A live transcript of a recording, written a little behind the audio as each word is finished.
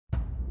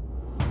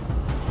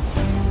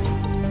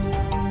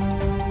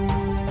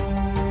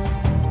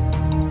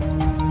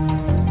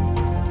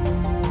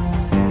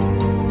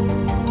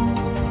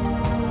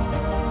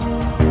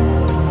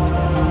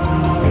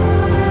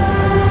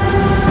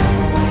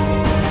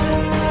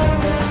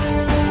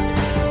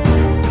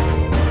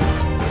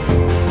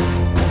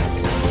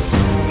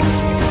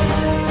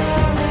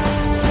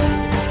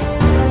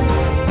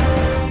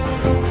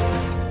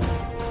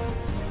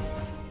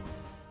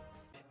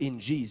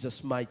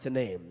Jesus' mighty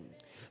name.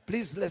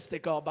 Please, let's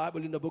take our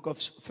Bible in the book of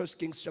 1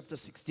 Kings chapter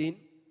 16.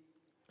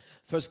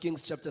 1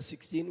 Kings chapter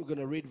 16, we're going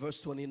to read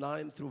verse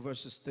 29 through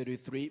verses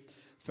 33.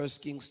 1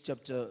 Kings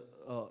chapter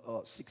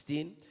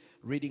 16,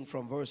 reading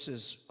from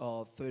verses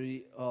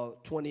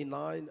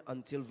 29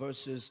 until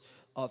verses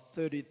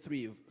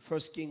 33. 1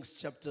 Kings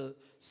chapter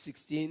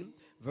 16,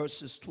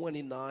 verses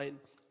 29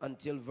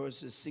 until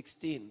verses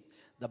 16.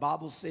 The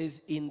Bible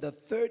says, in the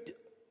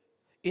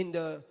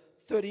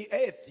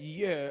 38th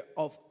year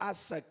of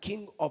Asa,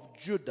 king of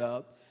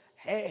Judah,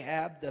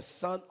 Ahab the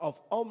son of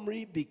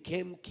Omri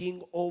became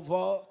king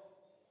over.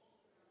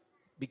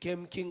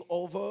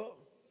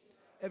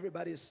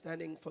 Everybody is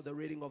standing for the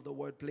reading of the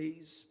word,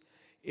 please.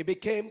 He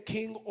became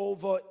king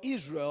over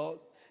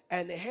Israel,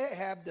 and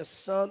Ahab the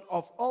son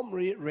of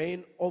Omri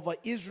reigned over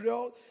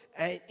Israel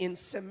and in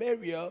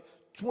Samaria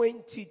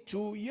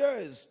 22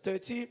 years.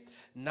 30.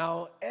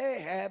 Now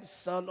Ahab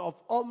son of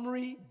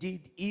Omri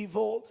did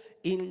evil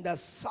in the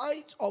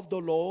sight of the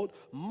Lord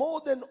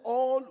more than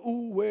all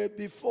who were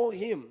before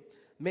him.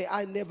 May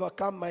I never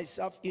come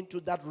myself into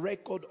that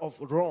record of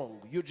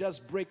wrong. You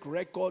just break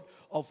record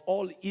of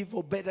all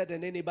evil better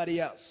than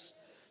anybody else.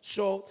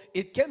 So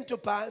it came to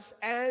pass,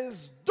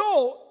 as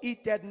though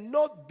it had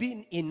not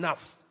been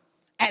enough,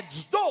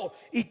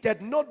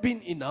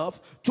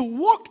 to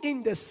walk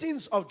in the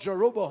sins of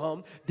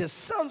Jeroboam, the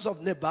sons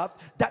of Nebat,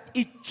 that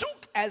he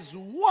took as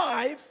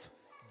wife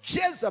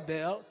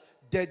Jezebel,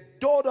 the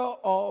daughter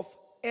of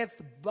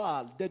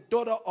Ethbaal,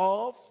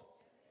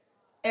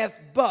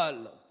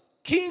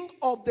 king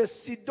of the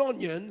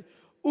Sidonian,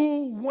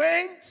 who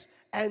went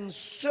and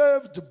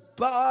served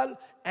Baal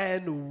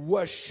and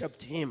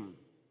worshipped him.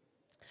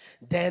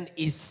 Then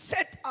he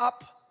set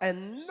up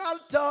an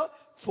altar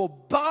for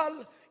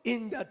Baal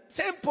in the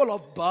temple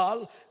of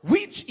Baal,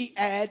 which he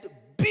had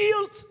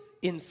built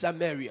in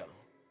Samaria.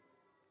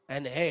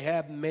 And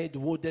Ahab made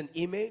wooden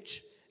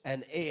image,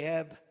 and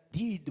Ahab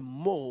did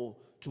more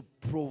to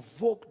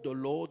provoke the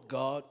Lord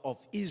God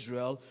of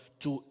Israel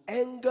to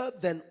anger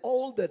than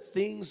all the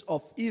things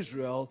of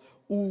Israel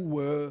who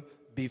were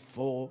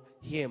before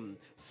him.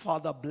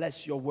 Father,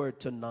 bless your word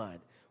tonight.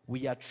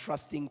 We are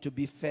trusting to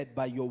be fed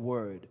by your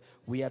word.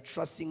 We are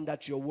trusting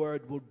that your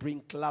word will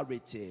bring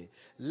clarity.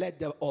 Let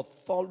the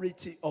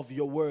authority of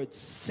your word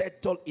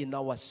settle in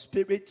our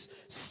spirits,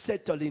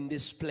 settle in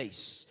this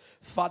place.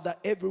 Father,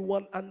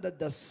 everyone under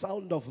the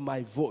sound of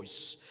my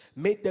voice,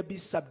 may they be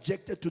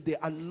subjected to the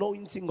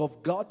anointing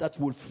of God that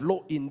will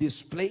flow in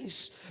this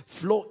place,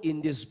 flow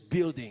in this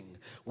building.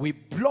 We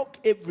block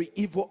every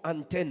evil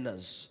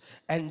antennas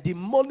and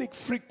demonic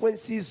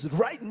frequencies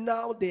right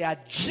now. They are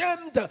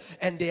jammed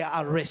and they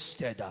are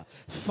arrested.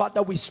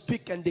 Father, we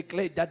speak and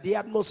declare that the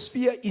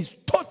atmosphere is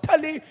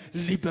totally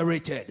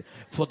liberated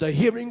for the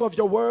hearing of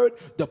your word,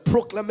 the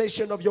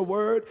proclamation of your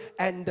word,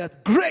 and the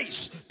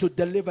grace to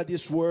deliver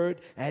this word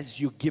as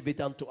you give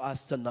it unto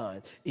us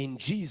tonight. In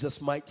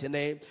Jesus' mighty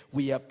name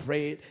we have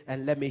prayed,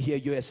 and let me hear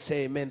you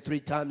say amen 3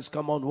 times.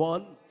 Come on,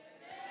 1,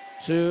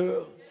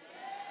 2,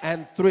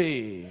 and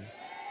 3.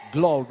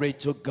 Glory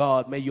to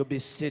God. May you be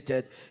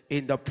seated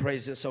in the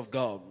presence of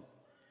God.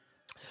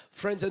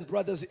 Friends and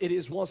brothers, it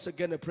is once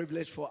again a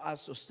privilege for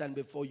us to stand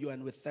before you,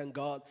 and we thank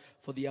God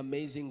for the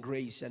amazing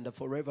grace and the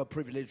forever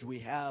privilege we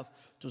have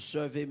to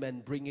serve him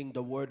and bringing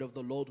the word of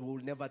the Lord. We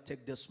will never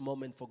take this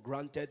moment for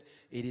granted.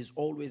 It is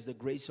always the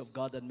grace of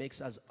God that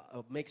makes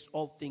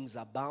all things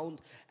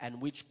abound, and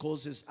which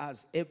causes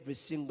us every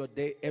single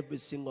day, every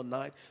single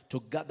night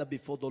to gather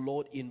before the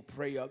Lord in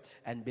prayer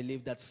and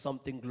believe that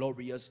something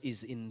glorious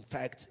is in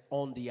fact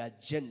on the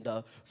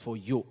agenda for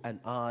you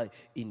and I,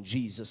 in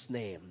Jesus'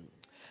 name.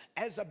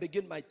 As I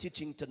begin my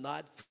teaching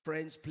tonight,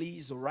 friends,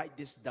 please write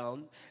this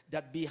down,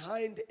 that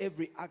behind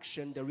every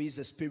action there is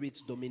a spirit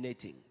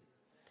dominating.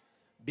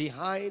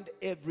 Behind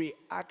every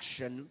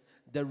action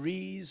there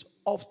is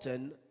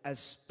often a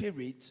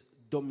spirit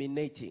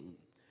dominating.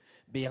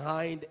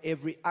 Behind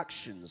every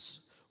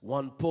actions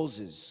one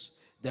poses,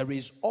 there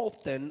is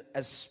often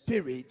a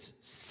spirit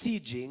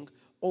sieging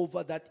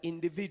over that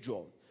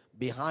individual.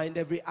 Behind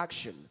every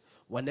action,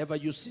 whenever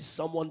you see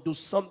someone do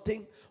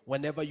something,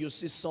 whenever you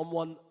see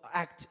someone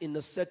act in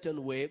a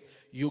certain way,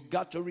 you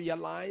got to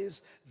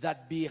realize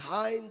that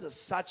behind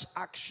such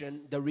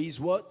action there is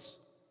what?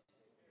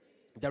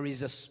 There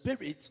is a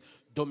spirit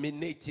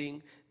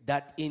dominating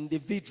that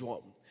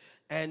individual.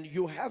 And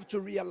you have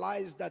to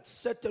realize that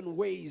certain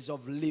ways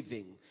of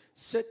living,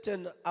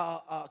 certain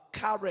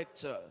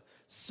character,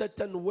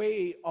 certain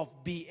way of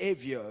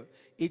behavior,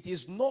 it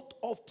is not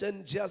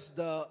often just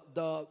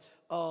the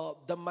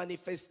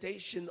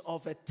manifestation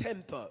of a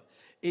temper.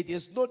 It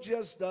is not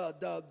just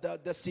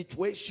the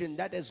situation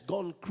that has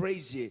gone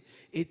crazy.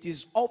 It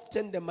is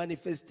often the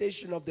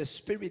manifestation of the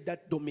spirit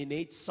that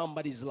dominates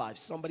somebody's life.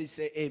 Somebody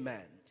say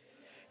amen.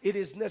 It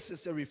is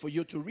necessary for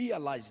you to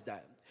realize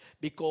that,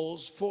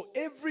 because for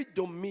every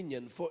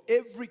dominion, for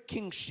every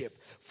kingship,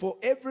 for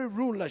every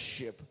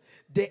rulership,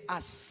 there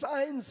are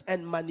signs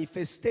and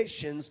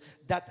manifestations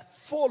that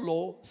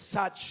follow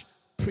such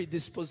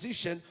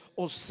predisposition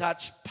or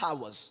such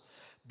powers.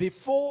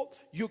 before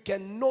you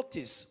can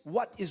notice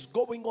what is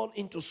going on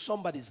into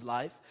somebody's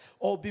life,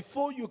 or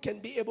before you can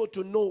be able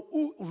to know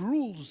who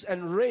rules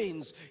and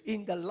reigns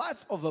in the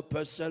life of a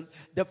person,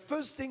 the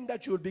first thing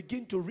that you will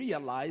begin to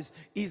realize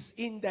is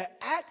in the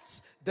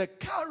acts, the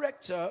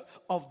character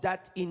of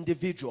that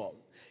individual.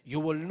 You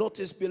will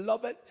notice,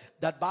 beloved,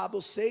 that Bible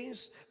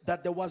says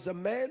that there was a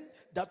man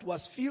that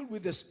was filled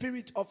with the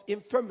spirit of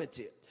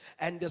infirmity.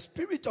 And the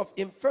spirit of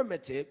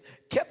infirmity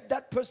kept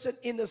that person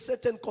in a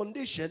certain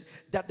condition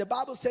that the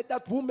Bible said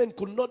that woman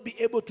could not be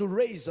able to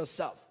raise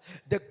herself.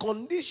 The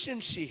condition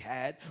she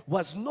had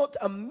was not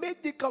a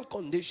medical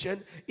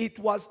condition. It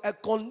was a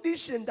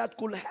condition that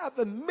could have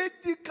a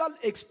medical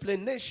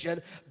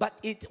explanation, but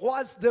it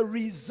was the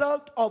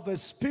result of a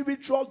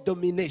spiritual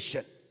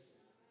domination.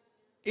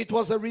 It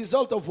was a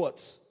result of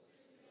what?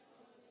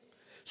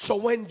 So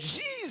when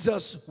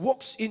Jesus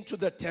walks into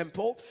the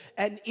temple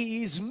and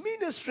he is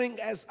ministering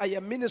as I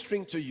am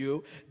ministering to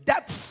you,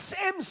 that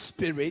same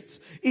spirit,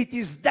 it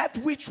is that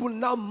which will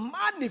now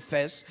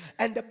manifest.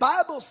 And the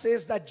Bible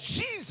says that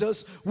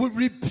Jesus will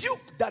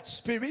rebuke that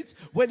spirit.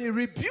 When he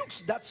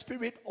rebukes that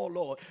spirit, oh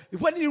Lord,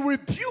 when he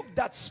rebuked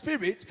that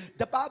spirit,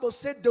 the Bible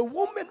said the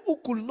woman who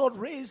could not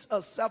raise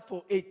herself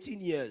for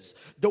 18 years,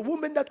 the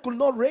woman that could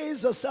not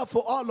raise herself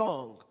for how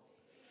long?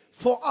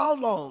 For how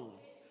long?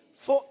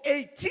 For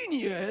 18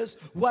 years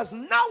was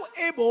now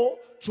able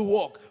to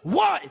walk.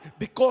 Why?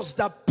 Because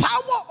the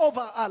power over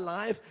her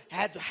life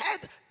had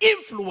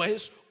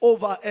influence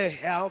over her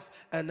health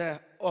and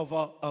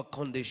over her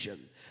condition.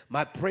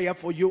 My prayer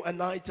for you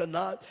and I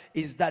tonight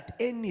is that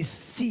any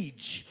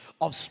siege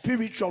of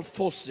spiritual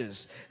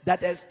forces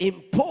that has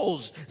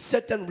imposed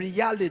certain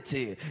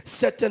reality,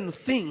 certain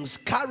things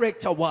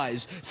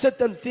character-wise,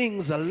 certain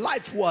things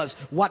life-wise,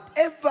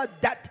 whatever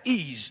that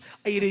is,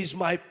 it is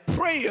my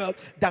prayer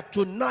that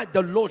tonight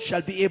the Lord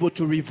shall be able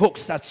to revoke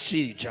such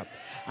siege.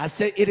 I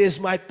say it is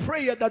my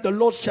prayer that the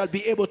Lord shall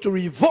be able to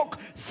revoke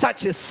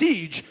such a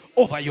siege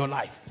over your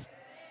life.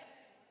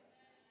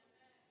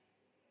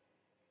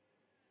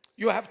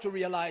 You have to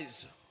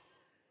realize,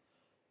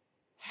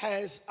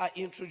 as I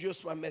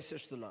introduce my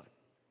message tonight,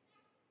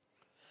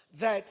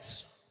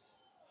 that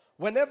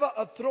whenever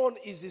a throne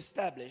is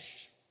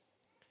established,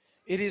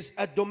 it is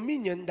a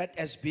dominion that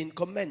has been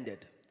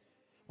commanded.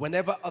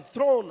 Whenever a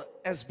throne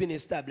has been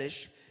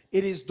established,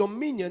 it is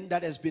dominion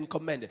that has been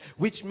commanded,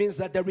 which means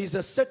that there is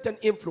a certain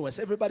influence.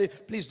 Everybody,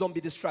 please don't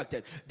be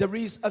distracted. There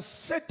is a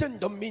certain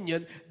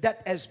dominion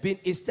that has been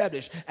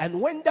established.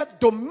 And when that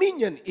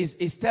dominion is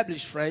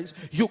established, friends,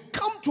 you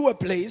come to a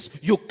place,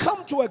 you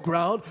come to a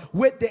ground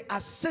where there are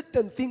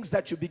certain things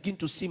that you begin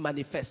to see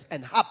manifest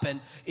and happen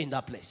in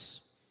that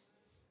place.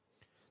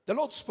 The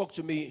Lord spoke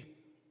to me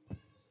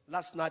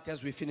last night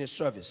as we finished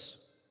service.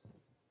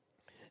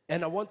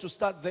 And I want to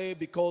start there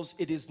because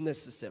it is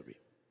necessary.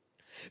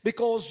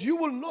 Because you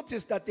will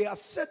notice that there are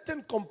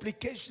certain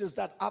complications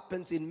that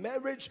happens in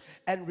marriage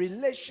and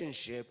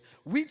relationship,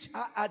 which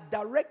are a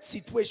direct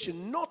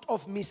situation not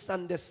of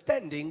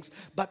misunderstandings,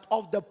 but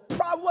of the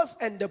powers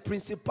and the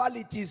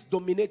principalities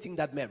dominating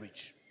that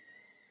marriage.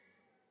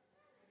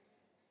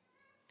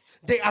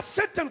 There are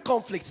certain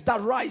conflicts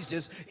that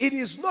rises. It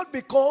is not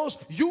because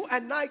you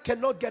and I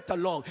cannot get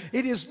along.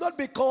 It is not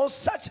because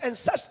such and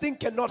such thing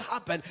cannot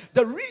happen.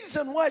 The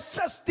reason why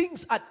such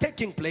things are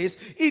taking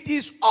place, it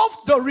is of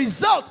the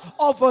result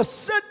of a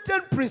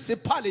certain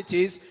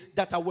principalities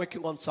that are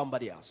working on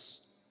somebody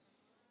else.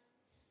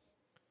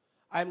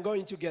 I'm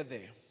going to get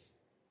there.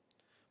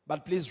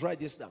 But please write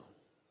this down.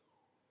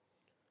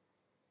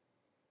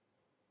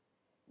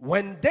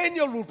 When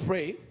Daniel would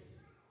pray,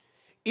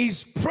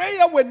 his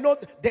prayer were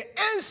not, the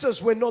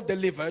answers were not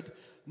delivered,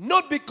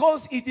 not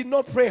because he did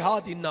not pray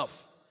hard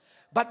enough,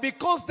 but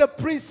because the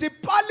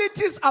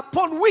principalities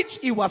upon which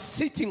he was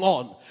sitting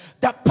on,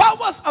 the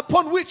powers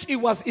upon which he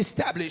was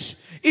established,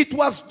 it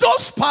was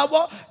those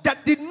powers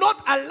that did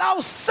not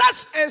allow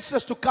such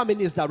answers to come in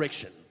his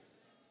direction.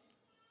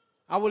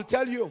 I will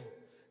tell you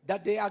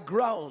that there are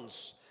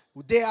grounds,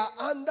 they are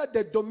under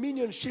the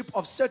dominionship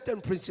of certain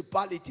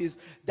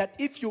principalities that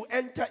if you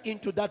enter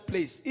into that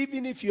place,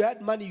 even if you had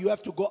money, you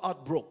have to go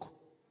out broke.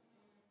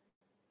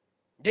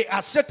 There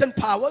are certain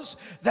powers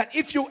that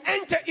if you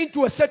enter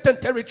into a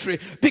certain territory,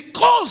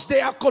 because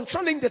they are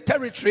controlling the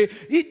territory,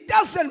 it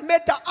doesn't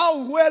matter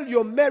how well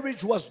your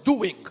marriage was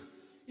doing.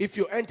 If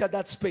you enter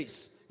that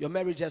space, your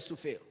marriage has to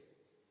fail.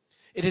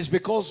 It is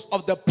because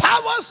of the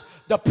powers,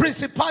 the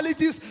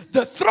principalities,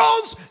 the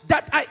thrones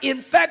that are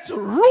in fact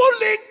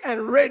ruling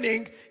and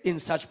reigning in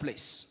such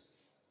place.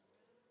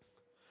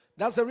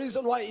 That's the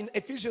reason why in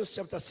Ephesians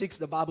chapter 6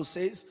 the Bible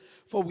says,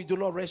 for we do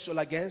not wrestle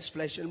against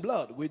flesh and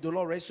blood. We do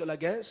not wrestle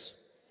against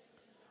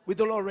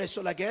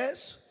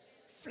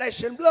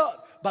flesh and blood.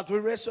 But we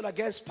wrestle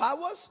against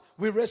powers,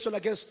 we wrestle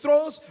against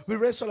thrones, we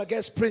wrestle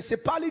against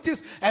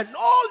principalities, and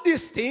all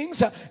these things.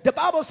 The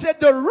Bible said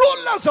the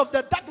rulers of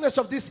the darkness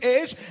of this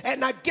age,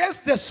 and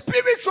against the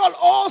spiritual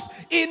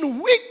hosts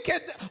in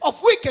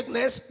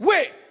wickedness,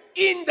 where?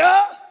 In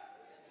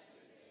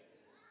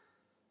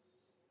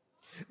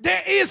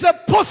There is a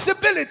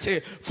possibility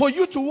for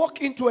you to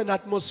walk into an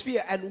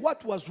atmosphere and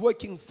what was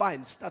working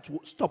fine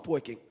stop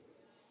working.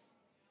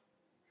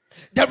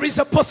 There is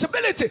a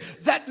possibility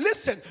that,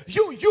 listen,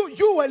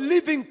 you were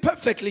living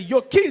perfectly.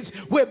 Your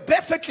kids were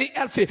perfectly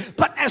healthy.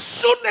 But as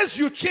soon as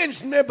you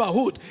change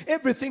neighborhood,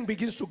 everything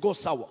begins to go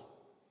sour.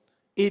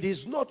 It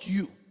is not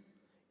you.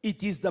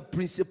 It is the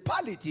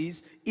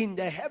principalities in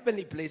the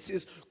heavenly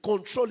places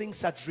controlling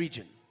such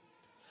region.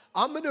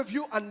 How many of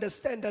you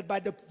understand that by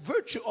the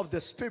virtue of the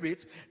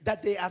Spirit,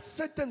 that there are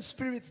certain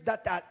spirits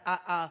that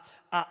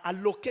are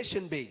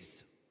location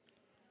based?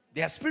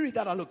 There are spirits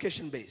that are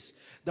location based.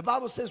 The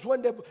Bible says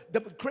when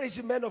the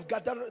crazy man of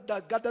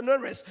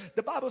Gadarenes,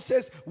 the Bible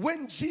says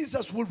when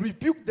Jesus will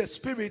rebuke the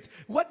spirit,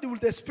 what will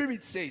the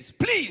spirit say?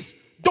 Please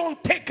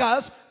don't take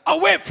us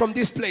away from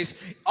this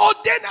place.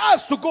 Ordain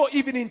us to go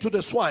even into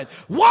the swine.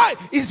 Why?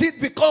 Is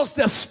it because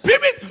the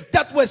spirit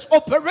that was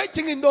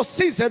operating in those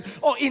seasons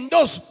or in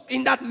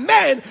that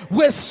man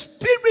were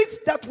spirits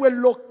that were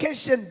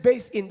location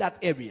based in that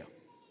area?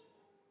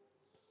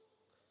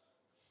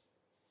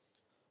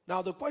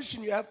 Now the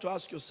question you have to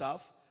ask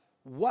yourself,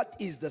 what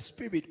is the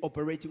spirit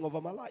operating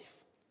over my life?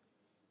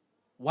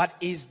 What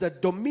is the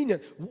dominion?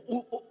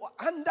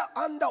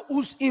 Under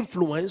whose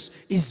influence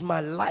is my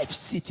life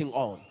sitting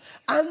on?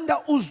 Under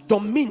whose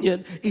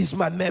dominion is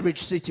my marriage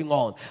sitting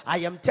on? I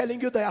am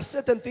telling you, there are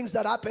certain things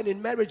that happen in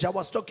marriage. I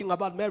was talking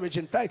about marriage.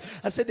 In fact,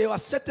 I said there are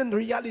certain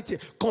reality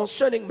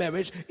concerning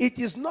marriage. It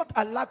is not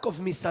a lack of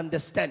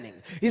misunderstanding.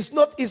 It's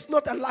not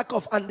a lack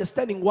of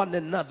understanding one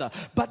another.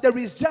 But there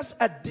is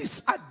just a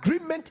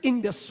disagreement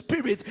in the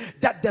spirit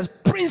that the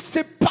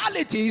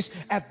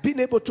principalities have been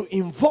able to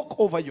invoke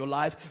over your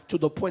life to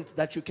the point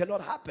that you cannot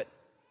happen.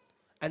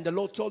 And the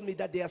Lord told me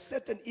that there are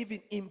certain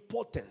even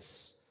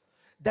importance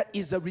that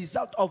is a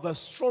result of a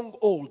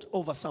stronghold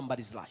over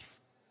somebody's life.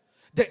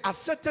 There are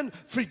certain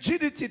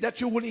frigidity that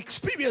you will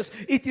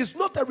experience. It is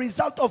not a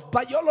result of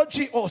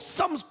biology or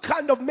some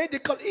kind of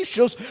medical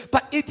issues,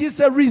 but it is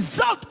a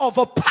result of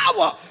a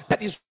power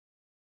that is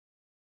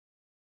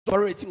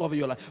operating over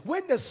your life.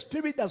 When the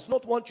spirit does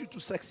not want you to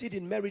succeed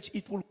in marriage,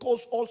 it will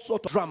cause all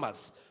sorts of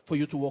dramas for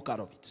you to walk out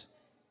of it.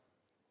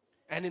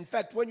 And in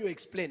fact, when you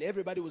explain,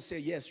 everybody will say,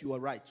 yes, you are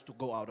right to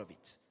go out of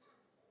it.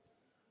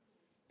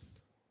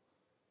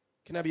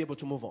 Can I be able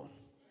to move on?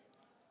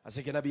 I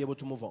say, can I be able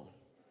to move on?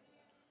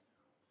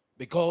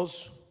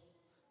 Because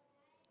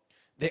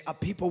there are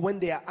people,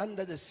 when they are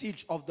under the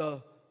siege of the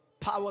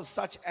powers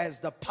such as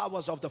the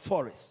powers of the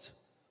forest,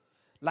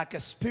 like a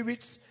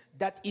spirit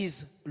that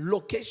is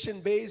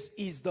location based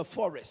is the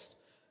forest.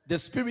 The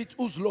spirit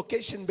whose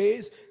location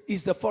base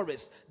is the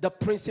forest. The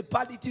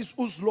principalities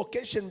whose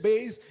location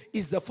base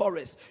is the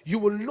forest. You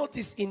will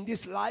notice in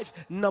this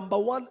life, number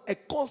one, a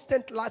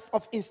constant life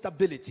of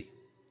instability.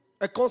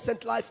 A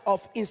constant life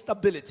of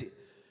instability.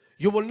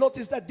 You will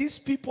notice that these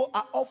people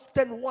are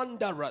often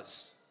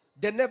wanderers.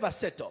 They never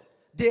settle.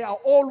 They are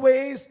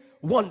always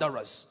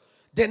wanderers.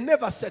 They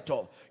never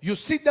settle. You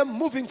see them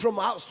moving from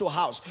house to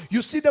house.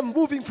 You see them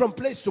moving from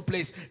place to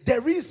place.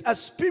 There is a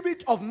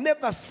spirit of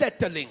never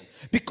settling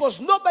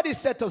because nobody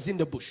settles in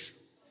the bush.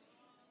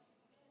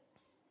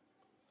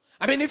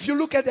 I mean, if you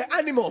look at the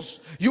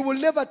animals, you will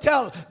never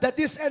tell that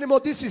this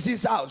animal, this is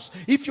his house.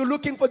 If you're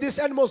looking for these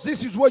animals,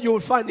 this is where you will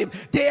find him.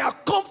 They are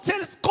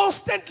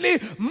constantly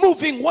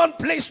moving one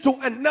place to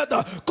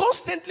another,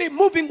 constantly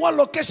moving one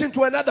location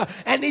to another.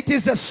 And it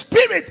is a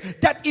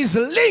spirit that is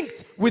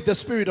linked with the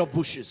spirit of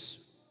bushes.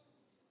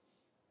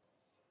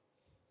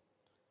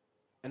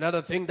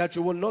 Another thing that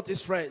you will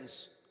notice,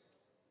 friends,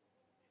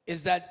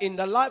 is that in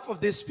the life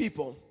of these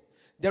people,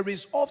 there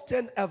is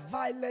often a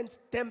violent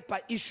temper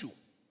issue.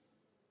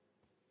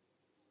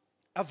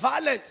 A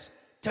violent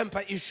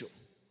temper issue.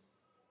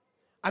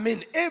 I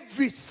mean,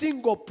 every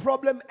single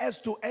problem has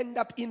to end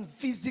up in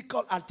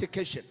physical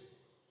altercation.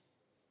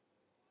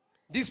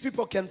 These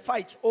people can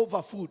fight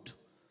over food.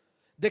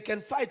 They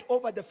can fight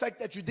over the fact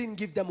that you didn't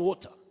give them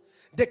water.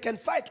 They can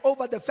fight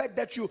over the fact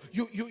that you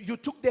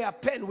took their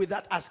pen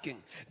without asking.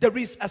 There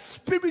is a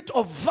spirit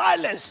of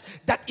violence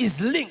that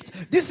is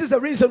linked. This is the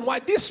reason why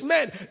this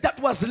man that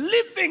was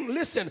living,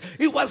 listen,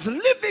 he was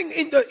living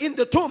in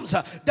the tombs.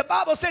 The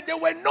Bible said there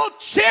were no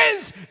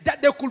chains that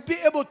they could be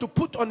able to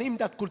put on him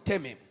that could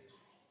tame him.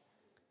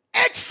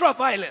 Extra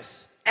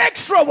violence.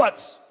 Extra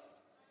what?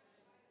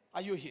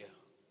 Are you here?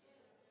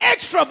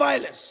 Extra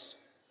violence.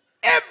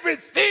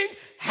 Everything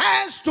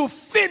has to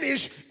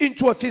finish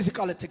into a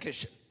physical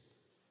altercation.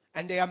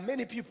 And there are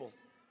many people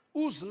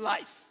whose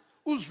life,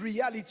 whose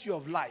reality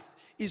of life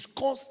is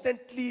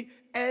constantly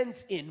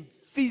ends in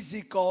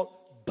physical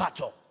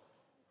battle.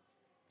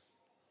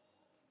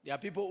 There are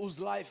people whose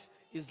life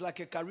is like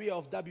a career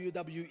of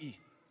WWE.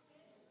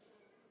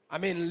 I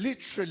mean,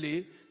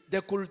 literally,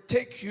 they could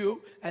take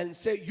you and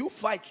say, you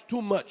fight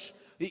too much.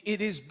 It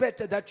is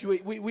better that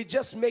we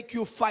just make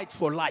you fight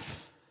for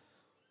life.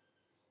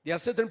 There are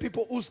certain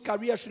people whose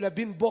career should have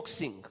been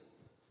boxing.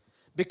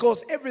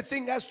 Because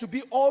everything has to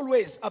be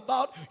always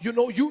about,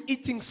 you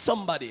eating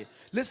somebody.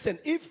 Listen,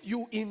 if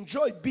you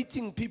enjoy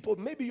beating people,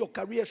 maybe your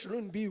career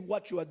shouldn't be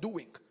what you are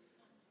doing.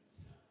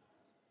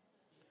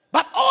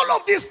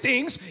 of these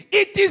things,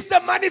 it is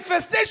the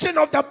manifestation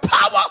of the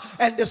power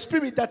and the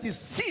spirit that is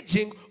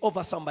sieging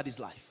over somebody's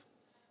life.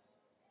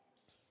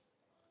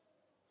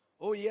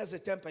 Oh, he has a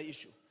temper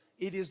issue.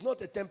 It is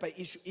not a temper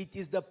issue. It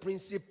is the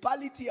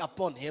principality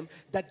upon him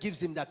that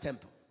gives him that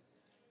temper.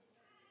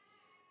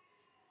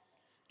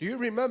 Do you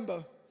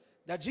remember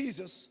that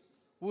Jesus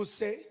will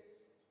say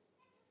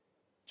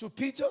to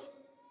Peter,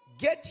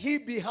 "Get thee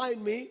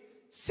behind me,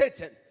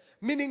 Satan."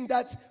 Meaning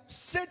that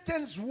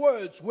Satan's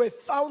words were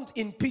found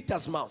in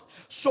Peter's mouth.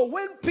 So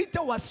when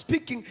Peter was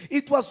speaking,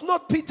 it was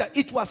not Peter,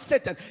 it was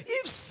Satan.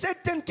 If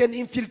Satan can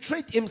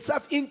infiltrate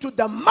himself into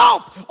the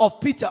mouth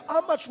of Peter,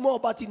 how much more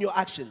about in your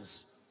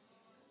actions?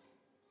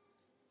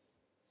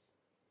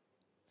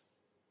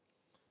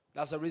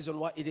 That's the reason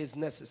why it is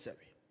necessary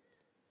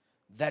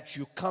that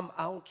you come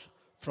out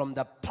from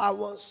the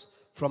powers,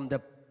 from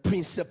the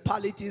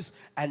principalities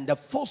and the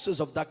forces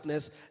of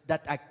darkness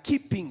that are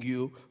keeping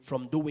you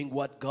from doing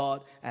what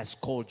God has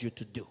called you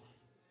to do.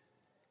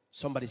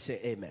 Somebody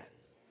say amen.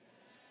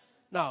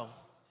 Now,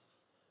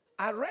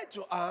 I read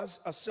to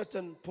us a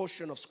certain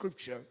portion of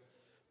scripture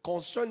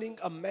concerning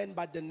a man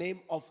by the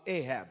name of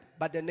Ahab.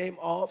 By the name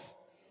of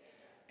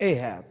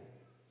Ahab.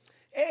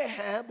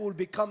 Ahab will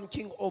become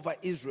king over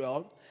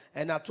Israel.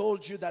 And I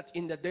told you that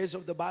in the days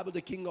of the Bible, the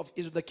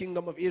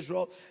kingdom of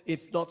Israel,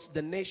 if not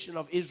the nation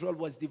of Israel,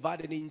 was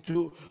divided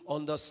into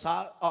on the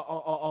side,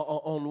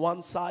 on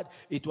one side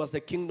it was the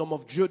kingdom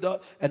of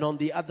Judah, and on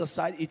the other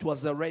side it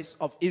was the race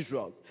of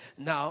Israel.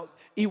 Now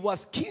he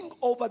was king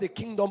over the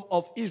kingdom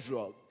of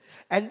Israel,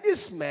 and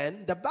this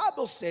man, the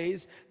Bible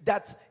says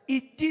that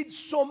he did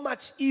so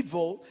much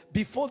evil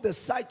before the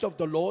sight of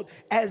the Lord,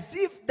 as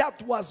if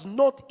that was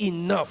not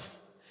enough.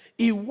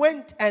 He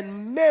went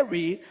and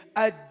married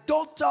a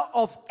daughter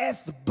of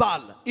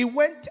Ethbal. He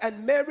went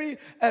and married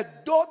a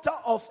daughter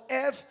of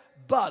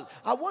Ethbal.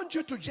 I want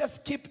you to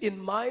just keep in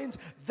mind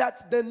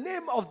that the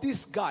name of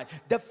this guy,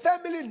 the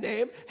family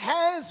name,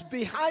 has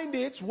behind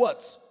it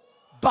what?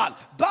 Baal.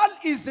 Baal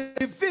is a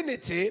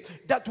divinity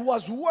that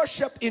was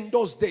worshipped in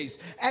those days.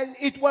 And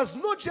it was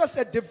not just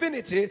a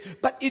divinity,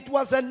 but it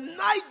was an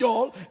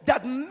idol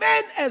that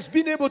man has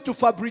been able to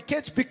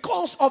fabricate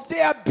because of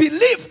their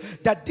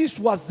belief that this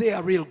was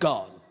their real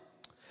God.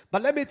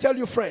 But let me tell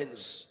you,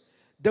 friends,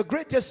 the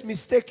greatest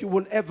mistake you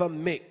will ever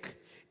make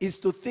is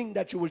to think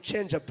that you will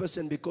change a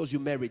person because you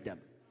married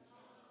them.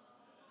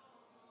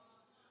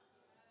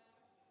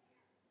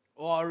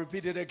 Or I'll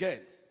repeat it again.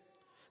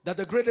 That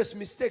the greatest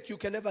mistake you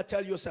can ever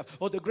tell yourself,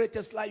 or the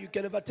greatest lie you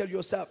can ever tell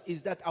yourself,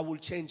 is that I will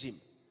change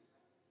him.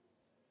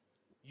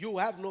 You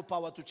have no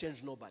power to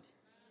change nobody.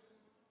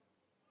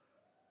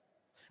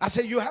 I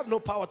say you have no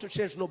power to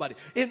change nobody.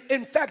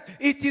 In fact,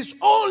 it is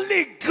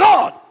only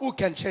God who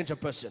can change a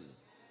person.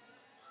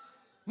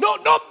 No,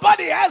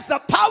 nobody has the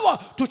power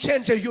to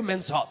change a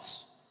human's heart.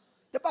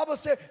 The Bible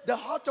says the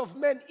heart of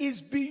man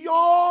is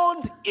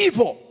beyond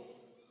evil.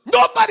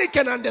 Nobody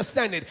can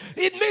understand it.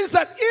 It means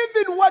that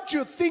even what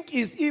you think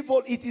is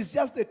evil, it is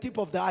just the tip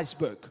of the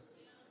iceberg.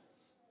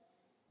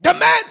 The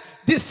man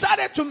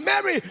decided to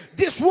marry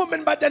this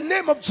woman by the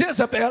name of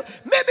Jezebel,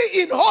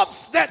 maybe in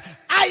hopes that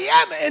I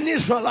am an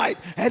Israelite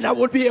and I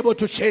will be able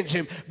to change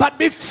him. But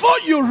before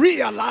you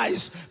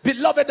realize,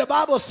 beloved, the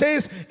Bible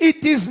says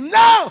it is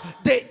now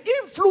the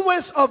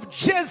influence of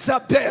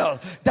Jezebel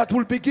that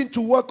will begin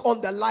to work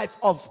on the life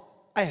of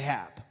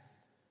Ahab.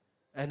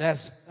 And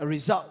as a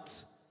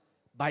result,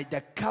 by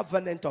the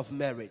covenant of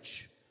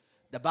marriage,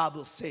 the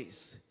Bible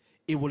says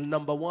it will,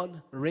 number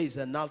one, raise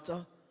an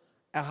altar.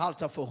 An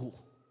altar for who?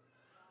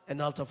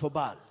 An altar for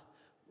Baal.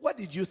 What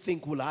did you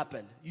think will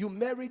happen? You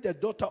married the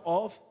daughter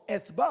of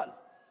Ethbal.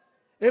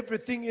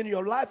 Everything in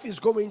your life is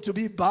going to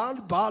be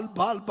Baal, Baal,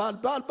 Baal, Baal,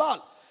 Baal,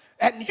 Baal.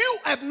 And you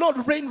have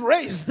not been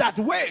raised that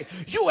way.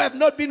 You have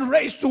not been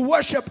raised to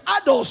worship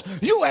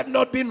idols. You have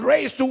not been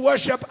raised to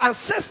worship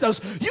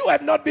ancestors. You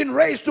have not been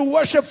raised to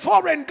worship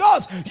foreign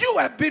gods. You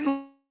have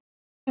been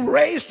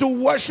raised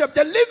to worship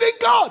the living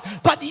God.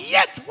 But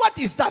yet, what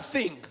is that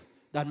thing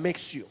that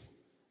makes you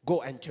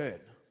go and turn?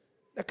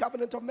 The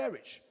covenant of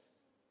marriage.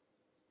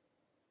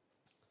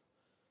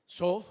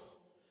 So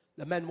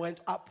the man went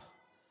up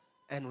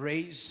and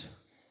raised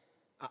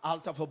an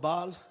altar for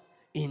Baal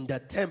in the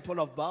temple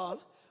of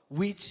Baal,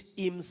 which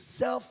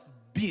himself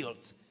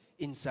built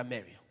in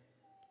Samaria.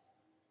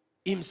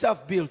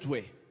 Himself built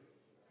where?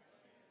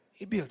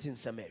 He built in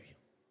Samaria.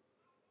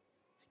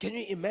 Can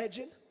you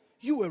imagine?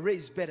 You were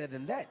raised better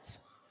than that.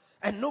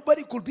 And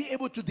nobody could be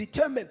able to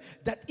determine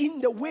that in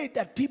the way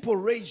that people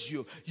raise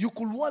you, you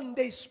could one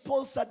day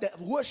sponsor the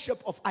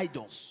worship of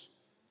idols.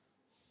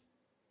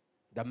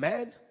 The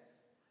man,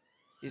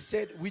 he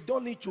said, we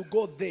don't need to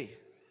go there.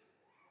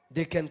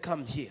 They can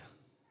come here.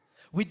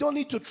 We don't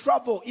need to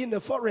travel in a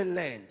foreign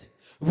land.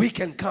 We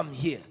can come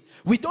here.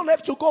 We don't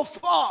have to go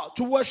far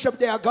to worship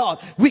their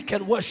God. We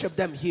can worship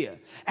them here.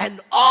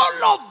 And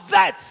all of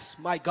that,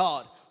 my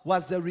God,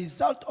 was a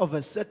result of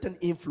a certain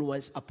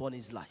influence upon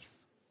his life.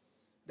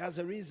 That's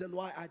the reason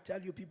why I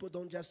tell you, people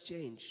don't just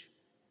change.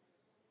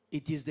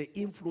 It is the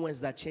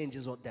influence that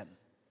changes on them.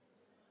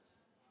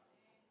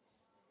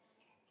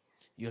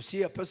 You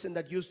see a person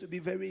that used to be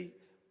very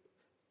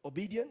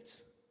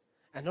obedient,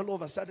 and all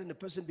of a sudden the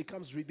person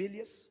becomes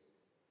rebellious.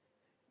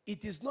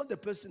 It is not the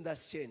person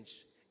that's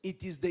changed.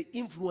 It is the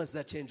influence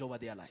that changed over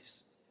their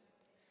lives.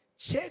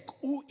 Check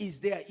who is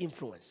their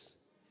influence.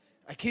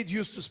 A kid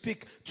used to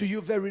speak to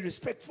you very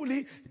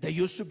respectfully. They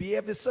used to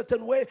behave a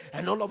certain way,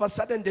 and all of a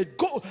sudden they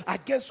go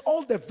against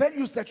all the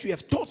values that you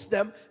have taught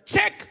them.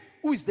 Check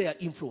who is their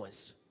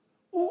influence.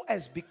 Who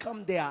has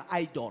become their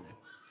idol?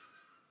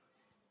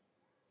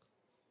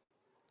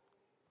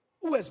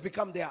 Who has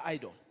become their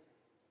idol?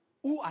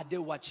 Who are they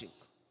watching?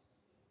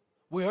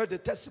 We heard the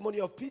testimony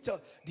of Peter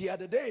the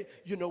other day,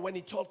 when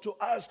he talked to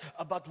us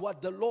about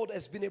what the Lord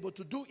has been able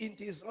to do in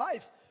his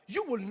life.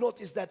 You will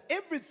notice that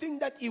everything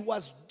that he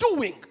was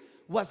doing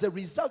was a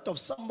result of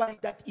somebody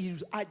that he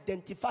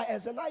identified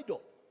as an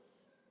idol.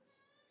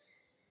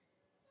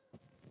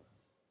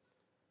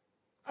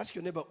 Ask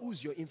your neighbor,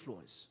 who's your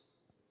influence?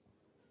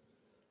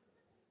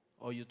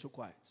 Or you're too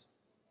quiet?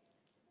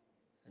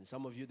 And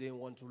some of you didn't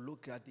want to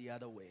look at the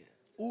other way.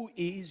 Who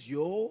is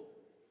your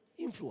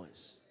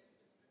influence?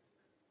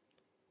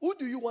 Who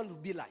do you want to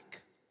be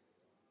like?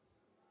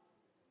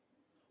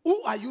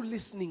 Who are you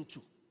listening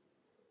to?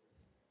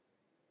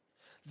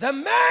 The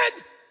man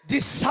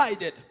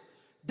decided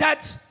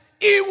that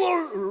he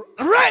will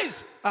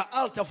raise an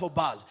altar for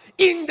Baal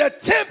in the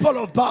temple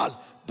of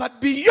Baal.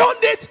 But beyond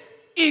it,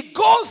 he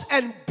goes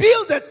and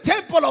builds a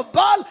temple of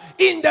Baal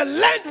in the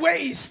land where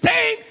he's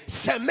staying,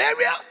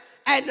 Samaria,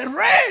 and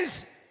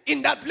raise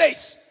in that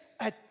place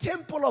a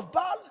temple of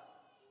Baal.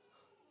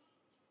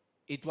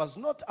 It was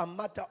not a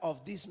matter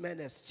of this man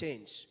has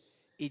changed.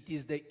 It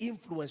is the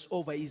influence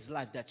over his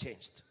life that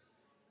changed.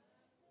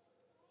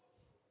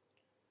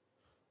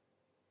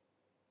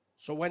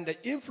 So when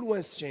the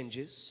influence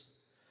changes,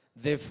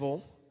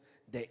 therefore,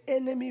 the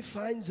enemy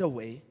finds a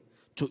way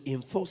to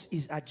enforce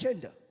his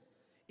agenda.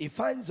 He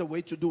finds a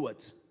way to do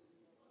it.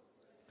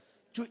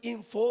 To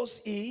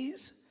enforce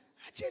his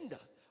agenda.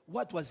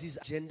 What was his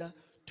agenda?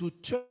 To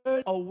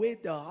turn away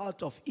the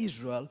heart of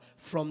Israel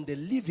from the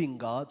living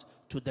God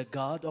to the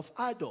God of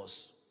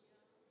idols.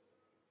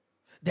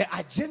 The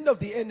agenda of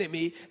the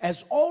enemy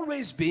has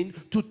always been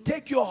to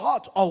take your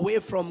heart away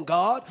from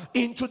God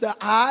into the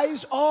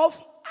eyes of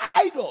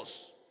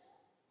idols.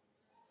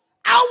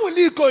 How will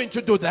he going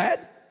to do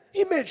that?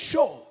 He made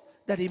sure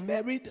that he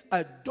married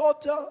a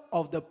daughter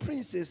of the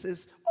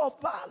princesses of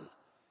Baal.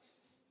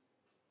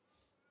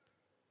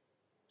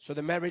 So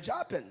the marriage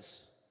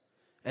happens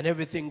and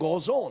everything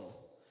goes on.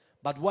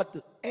 But what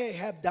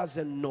Ahab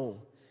doesn't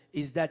know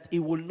is that he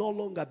will no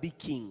longer be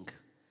king,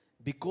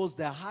 because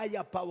the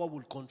higher power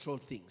will control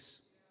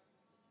things.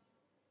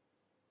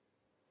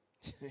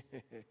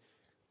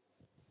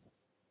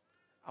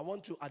 I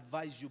want to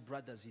advise you,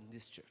 brothers in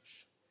this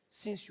church,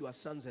 since you are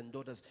sons and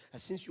daughters,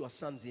 since you are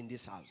sons in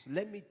this house,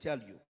 let me tell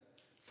you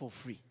for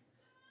free,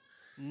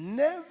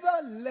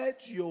 never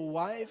let your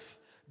wife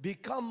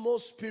become more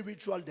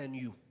spiritual than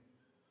you.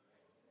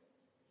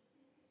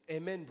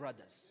 Amen,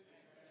 brothers.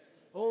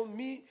 Oh,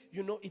 me,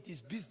 it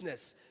is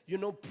business.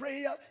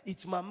 Prayer,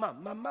 it's mama.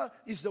 Mama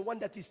is the one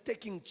that is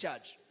taking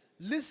charge.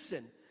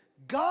 Listen,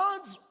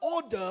 God's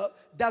order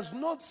does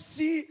not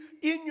see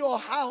in your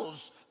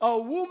house a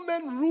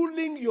woman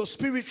ruling your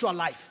spiritual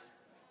life.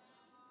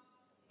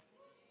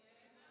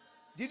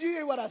 Did you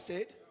hear what I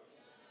said?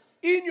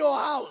 In your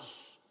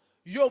house,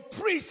 your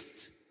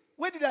priest.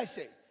 Where did I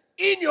say?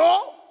 In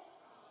your?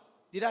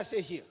 Did I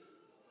say here?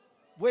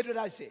 Where did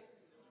I say?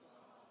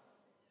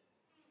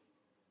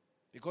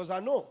 Because I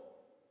know.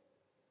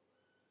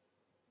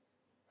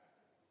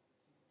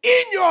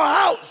 In your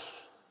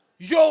house,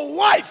 your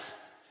wife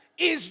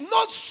is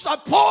not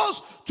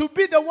supposed to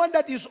be the one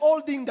that is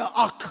holding the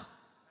ark.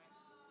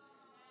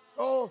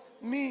 Oh,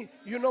 me,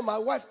 my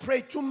wife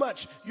prayed too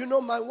much.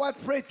 My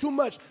wife prayed too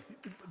much.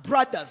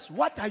 Brothers,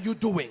 what are you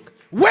doing?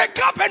 Wake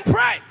up and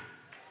pray.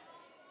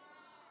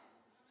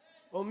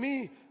 Oh,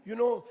 me,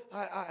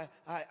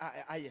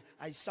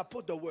 I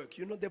support the work.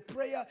 The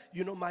prayer,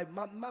 my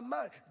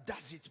mama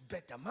does it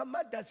better.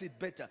 Mama does it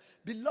better.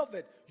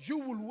 Beloved, you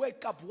will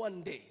wake up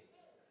one day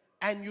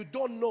and you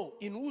don't know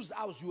in whose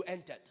house you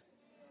entered.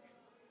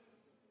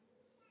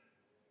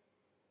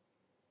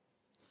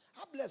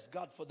 I bless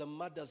God for the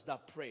mothers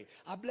that pray.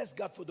 I bless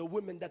God for the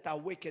women that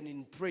awaken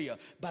in prayer.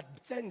 But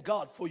thank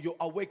God for your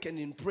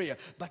awakening in prayer.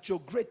 But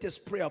your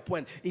greatest prayer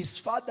point is,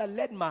 Father,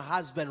 let my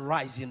husband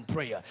rise in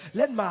prayer.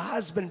 Let my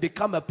husband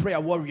become a prayer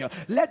warrior.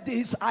 Let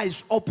his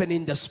eyes open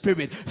in the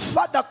spirit.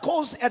 Father,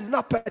 cause an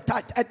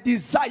appetite, a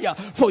desire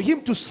for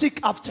him to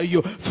seek after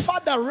you.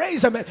 Father,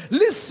 raise a man.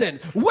 Listen,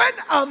 when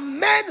a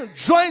man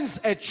joins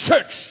a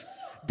church,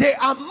 there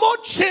are more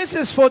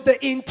chances for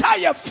the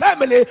entire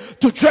family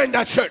to join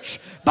that church.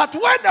 But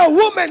when a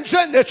woman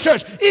joins the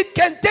church, it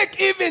can take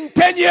even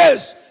 10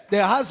 years.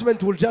 The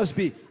husband will just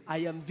be, I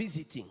am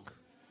visiting.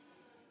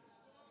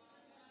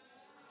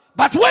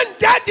 But when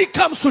daddy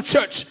comes to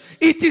church,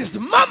 it is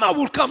mama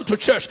will come to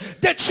church.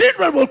 The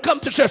children will come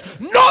to church.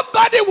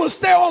 Nobody will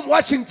stay home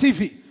watching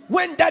TV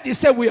when daddy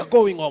said we are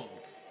going home.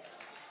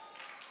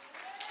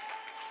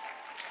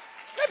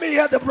 Let me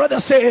hear the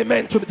brother say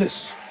amen to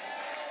this.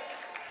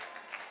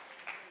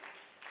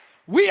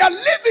 We are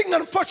living,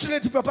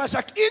 unfortunately, Papa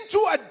Shak, into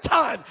a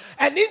time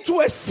and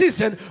into a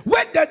season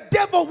where the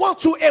devil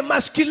wants to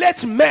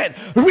emasculate men,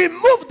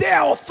 remove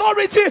their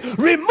authority,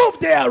 remove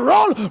their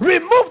role,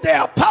 remove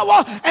their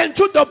power, and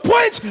to the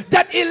point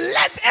that he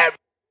lets every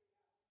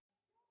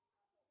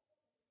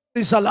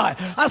is a lie.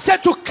 I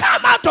said to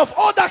come out of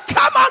order,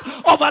 come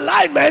out of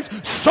alignment,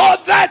 so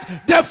that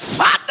the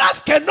fathers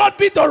cannot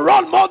be the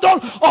role model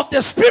of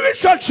the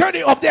spiritual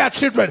journey of their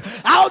children.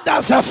 How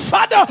does a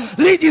father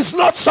lead his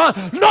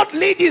not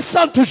lead his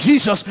son to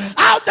Jesus?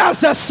 How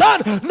does a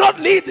son not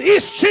lead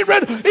his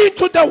children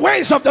into the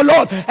ways of the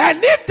Lord? And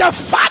if the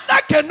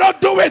father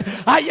cannot do it,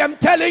 I am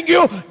telling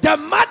you, the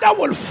mother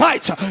will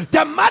fight,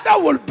 the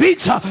mother will beat,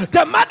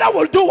 the mother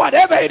will do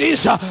whatever it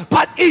is.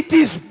 But it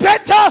is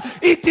better,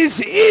 it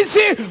is easy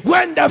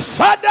when the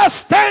father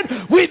stand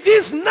with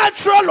his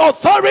natural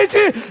authority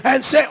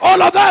and say,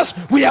 all of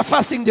us, we are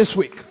fasting this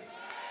week.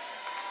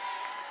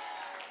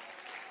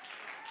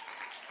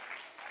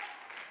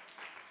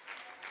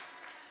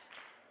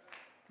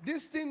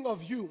 This thing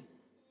of you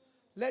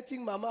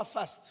letting mama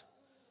fast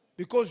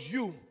because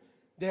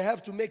they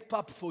have to make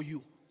pap for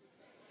you.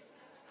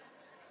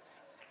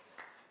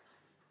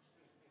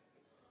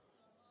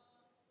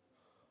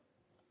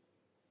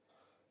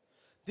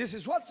 This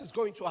is what is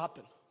going to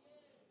happen.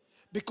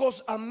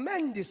 Because a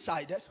man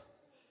decided,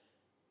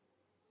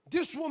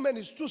 this woman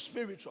is too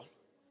spiritual,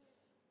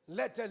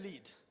 let her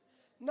lead.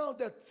 Now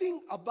the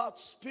thing about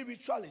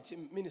spirituality,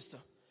 minister,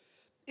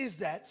 is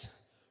that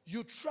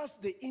you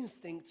trust the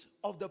instinct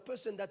of the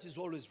person that is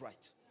always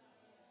right.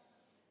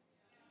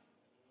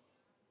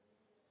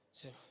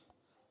 Say,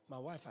 my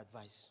wife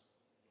advice.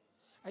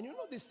 And you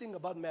know this thing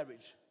about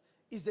marriage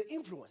is the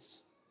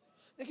influence.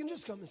 They can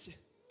just come and say,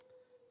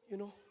 you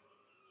know,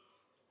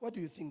 what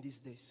do you think these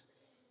days?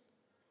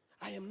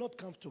 I am not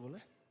comfortable.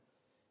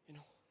 You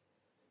know,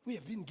 we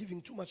have been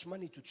giving too much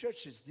money to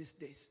churches these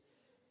days.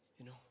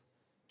 You know,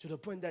 to the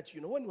point that,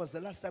 you know, when was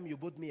the last time you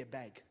bought me a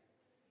bag?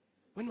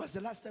 When was the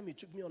last time you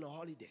took me on a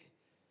holiday?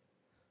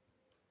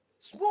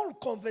 Small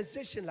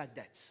conversation like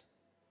that.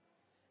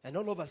 And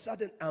all of a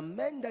sudden, a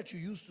man that you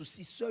used to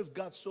see serve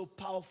God so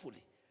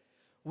powerfully,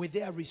 with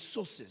their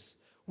resources,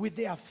 with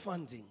their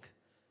funding,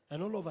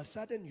 and all of a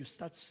sudden, you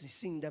start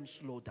seeing them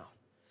slow down.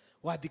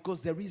 Why?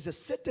 Because there is a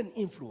certain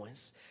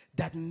influence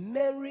that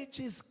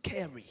marriages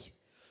carry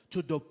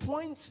to the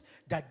point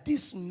that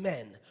this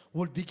man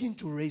will begin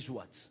to raise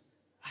what?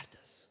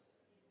 Others.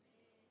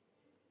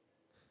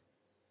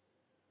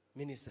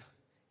 Minister,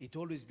 it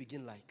always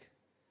begins like,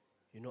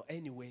 you know,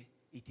 anyway,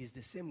 it is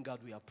the same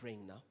God we are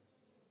praying now.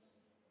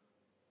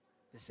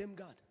 The same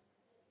God.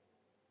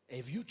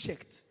 Have you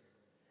checked?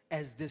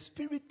 As the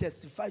Spirit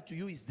testified to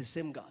you, is the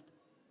same God.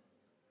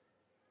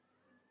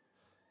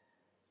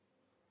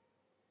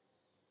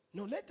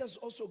 Now let us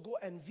also go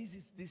and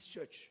visit this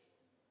church.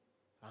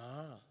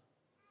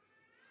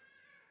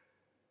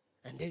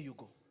 And there you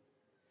go.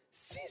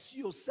 Since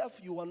yourself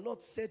you are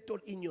not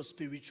settled in your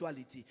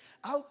spirituality,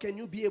 how can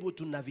you be able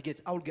to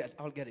navigate? I'll get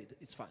it.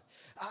 It's fine.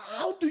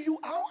 How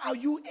are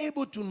you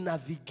able to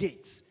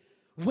navigate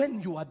when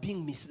you are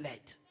being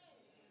misled?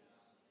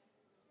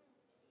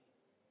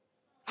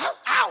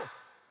 How?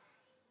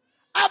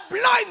 A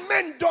blind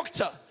man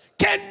doctor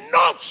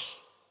cannot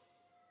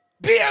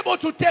be able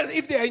to tell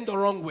if they are in the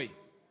wrong way.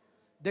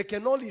 They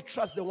can only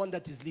trust the one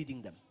that is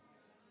leading them.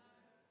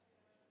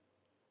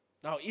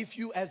 Now, if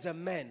you as a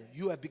man,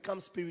 you have become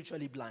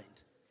spiritually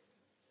blind,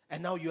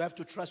 and now you have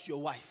to trust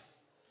your wife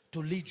to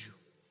lead you.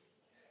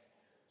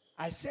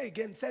 I say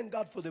again, thank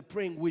God for the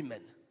praying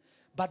women.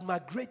 But my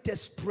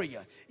greatest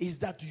prayer is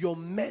that your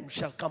man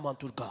shall come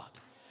unto God.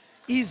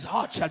 His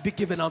heart shall be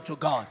given unto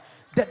God.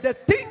 That the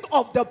thing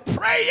of the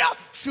prayer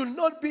should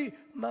not be,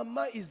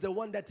 Mama is the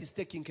one that is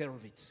taking care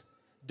of it.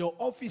 The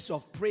office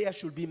of prayer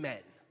should be man.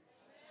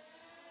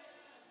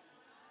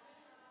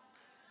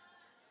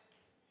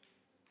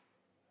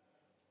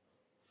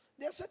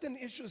 There are certain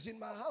issues in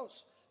my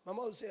house.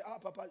 Mama will say,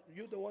 Papa,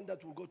 you're the one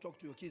that will go talk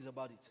to your kids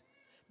about it.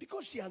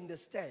 Because she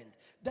understands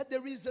that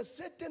there is a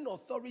certain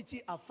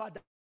authority a father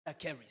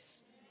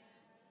carries.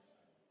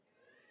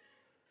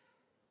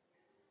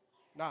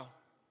 Now,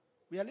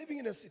 we are living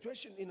in a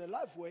situation, in a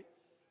life where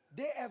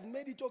they have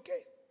made it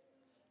okay.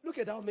 Look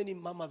at how many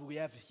mamas we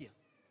have here.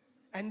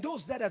 And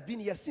those that have been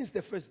here since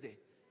the first day,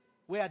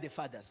 where are the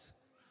fathers?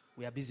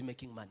 We are busy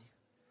making money.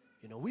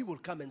 You know, we will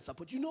come and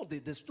support. You know,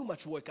 there's too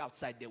much work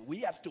outside there.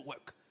 We have to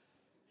work.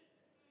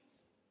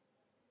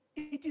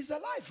 It is a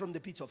lie from the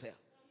pit of hell.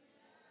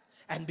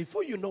 And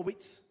before you know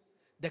it,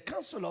 the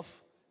counsel of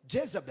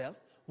Jezebel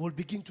will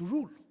begin to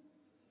rule.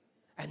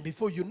 And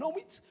before you know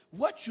it,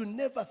 what you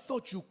never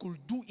thought you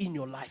could do in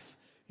your life,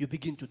 you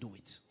begin to do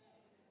it.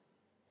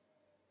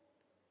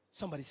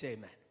 Somebody say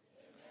amen.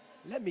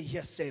 Let me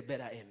hear say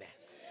better amen.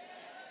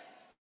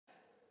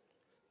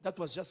 That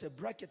was just a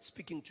bracket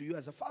speaking to you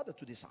as a father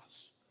to this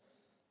house.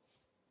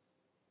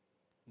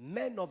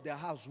 Men of the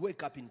house,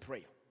 wake up in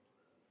prayer.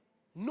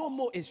 No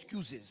more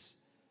excuses.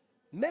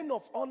 Men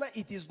of honor,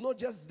 it is not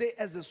just there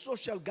as a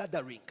social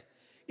gathering.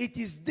 It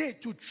is there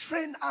to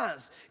train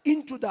us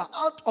into the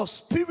art of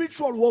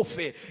spiritual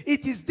warfare.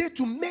 It is there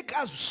to make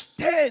us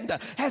stand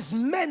as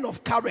men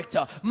of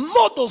character,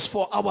 models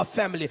for our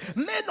family.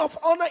 Men of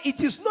honor, it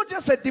is not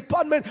just a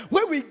department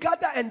where we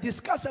gather and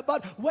discuss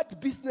about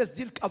what business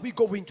deal are we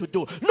going to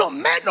do. No,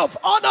 men of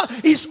honor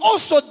is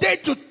also there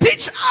to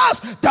teach us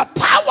the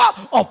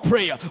power of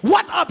prayer.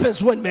 What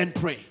happens when men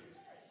pray?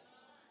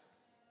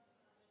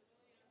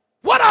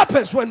 What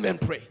happens when men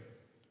pray?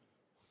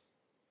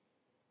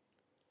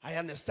 I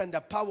understand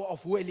the power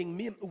of wailing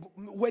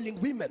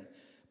women,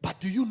 but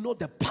do you know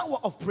the power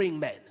of praying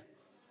men?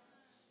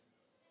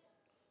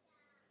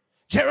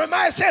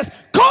 Jeremiah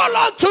says, call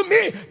unto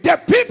me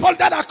the people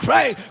that are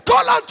crying.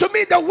 Call unto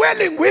me the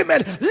wailing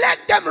women.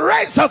 Let them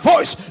raise a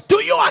voice.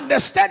 Do you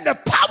understand the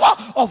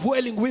power of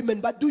wailing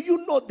women? But do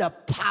you know the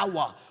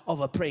power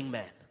of a praying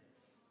man?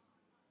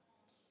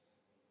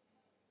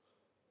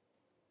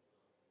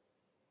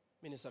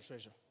 Minister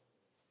Treasure,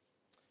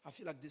 I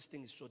feel like this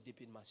thing is so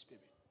deep in my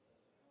spirit.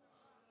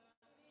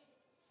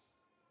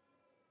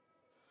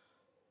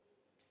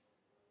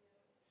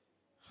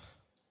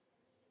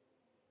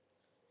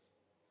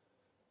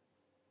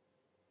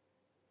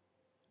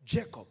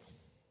 Jacob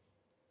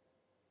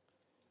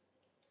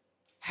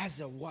has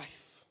a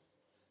wife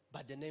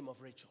by the name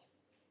of Rachel.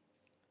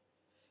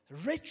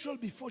 Rachel,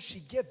 before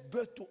she gave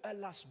birth to her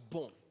last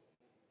born,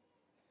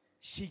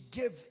 she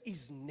gave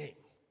his name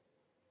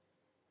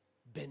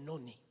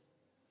Benoni.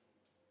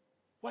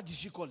 What did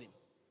she call him?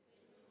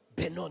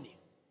 Benoni.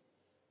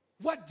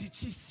 What did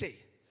she say?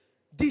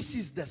 This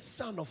is the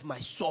son of my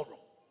sorrow.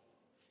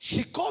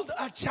 She called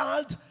her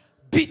child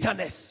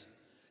bitterness.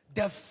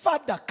 The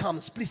father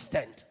comes, please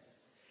stand.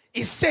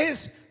 It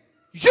says,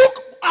 you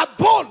are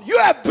born, you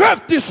have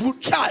birthed this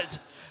child,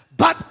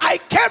 but I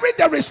carry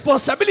the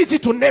responsibility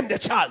to name the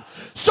child.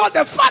 So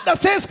the father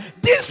says,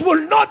 this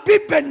will not be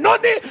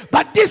Benoni,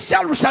 but this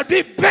child shall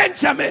be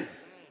Benjamin.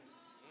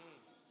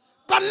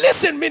 But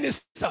listen,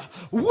 minister,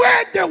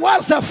 where there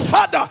was a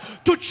father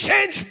to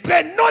change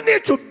Benoni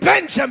to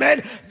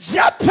Benjamin,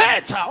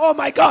 Jabez, oh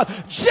my God,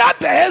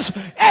 Jabez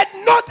had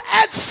not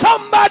had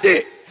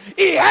somebody.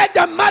 He had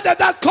a mother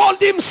that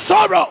called him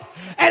sorrow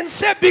and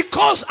said,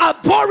 because I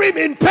bore him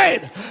in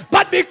pain,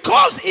 but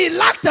because he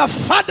lacked a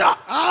father,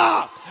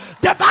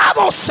 the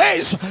Bible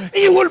says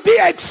he will be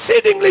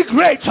exceedingly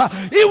great,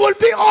 he will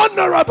be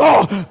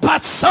honorable,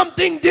 but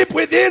something deep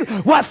within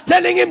was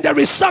telling him there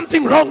is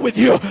something wrong with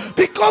you,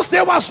 because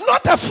there was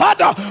not a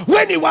father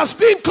when he was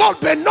being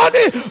called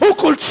Benoni who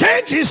could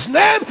change his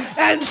name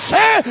and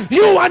say,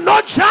 you are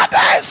not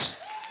Jabez.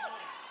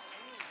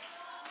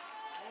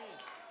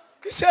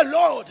 He said,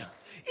 Lord,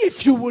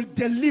 if you will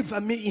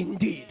deliver me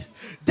indeed,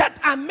 that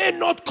I may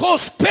not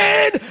cause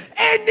pain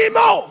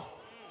anymore.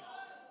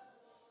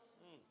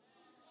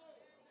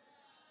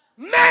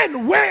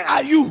 Men, where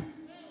are you?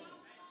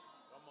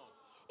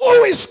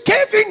 Who is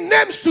giving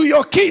names to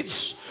your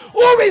kids?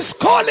 Who is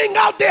calling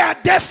out their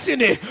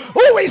destiny?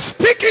 Who is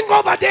speaking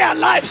over their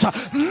lives?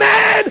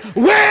 Men,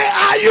 where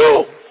are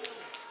you?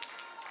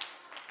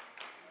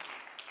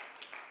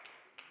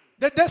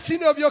 The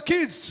destiny of your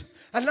kids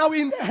are now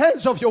in the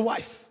hands of your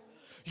wife.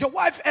 Your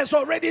wife has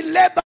already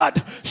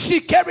labored.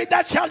 She carried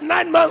that child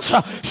 9 months.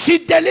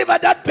 She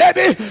delivered that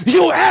baby.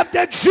 You have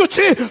the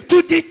duty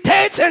to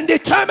dictate and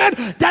determine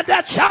that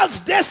that child's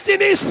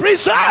destiny is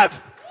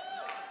preserved.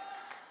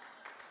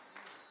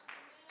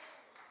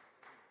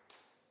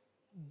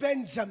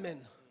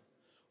 Benjamin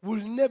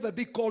will never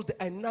be called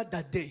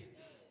another day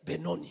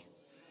Benoni,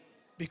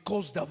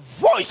 because the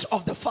voice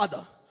of the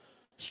father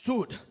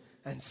stood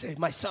and said,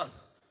 my son,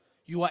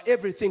 you are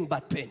everything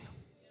but pain.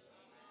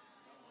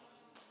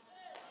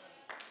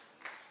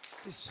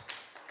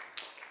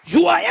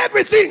 You are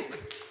everything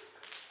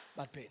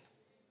but pain.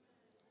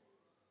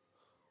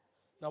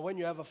 Now, when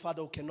you have a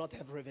father who cannot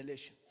have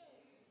revelation,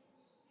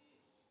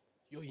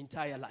 your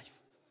entire life,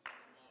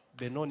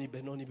 Benoni,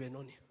 Benoni,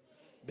 Benoni,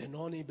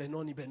 Benoni,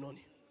 Benoni,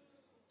 Benoni.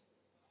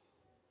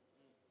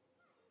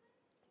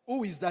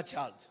 Who is that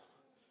child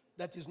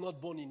that is not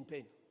born in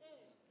pain?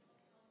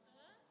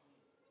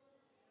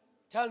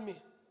 Tell me,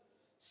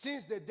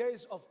 since the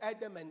days of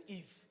Adam and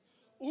Eve,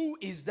 who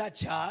is that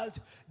child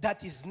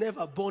that is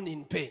never born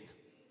in pain?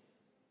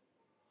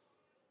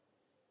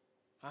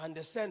 I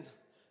understand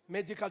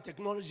medical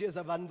technologies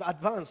have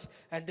advanced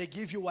and they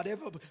give you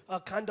whatever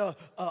kind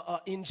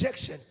of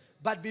injection.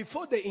 But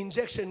before the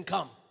injection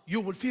comes, you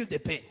will feel the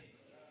pain.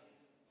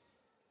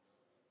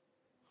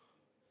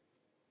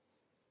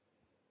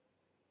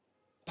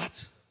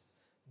 But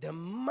the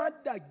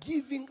mother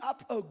giving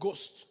up a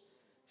ghost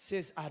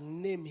says, I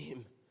name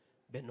him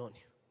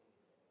Benoni.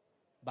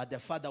 But the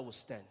father will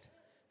stand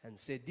and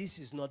say, this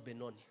is not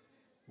Benoni,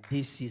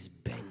 this is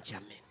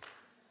Benjamin.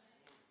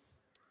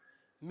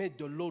 May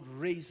the Lord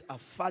raise a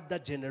further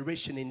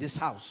generation in this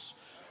house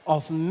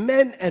of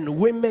men and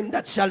women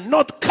that shall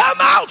not come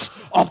out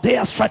of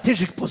their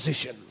strategic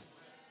position.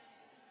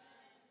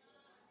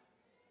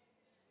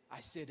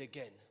 I said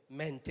again,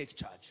 men take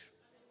charge.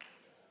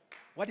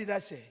 What did I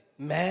say?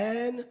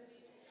 Men,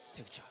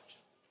 take charge.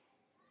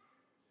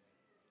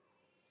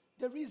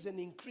 There is an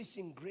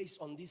increasing grace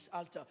on this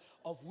altar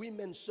of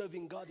women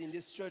serving God in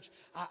this church.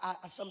 I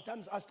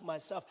sometimes ask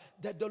myself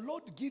that the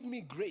Lord give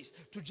me grace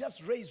to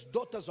just raise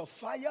daughters of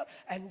fire,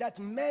 and that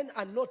men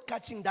are not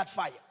catching that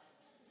fire.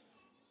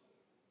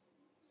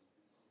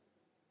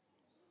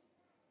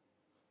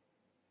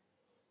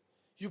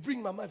 You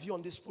bring Mama V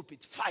on this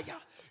pulpit, fire.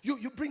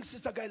 You bring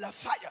Sister Gaila,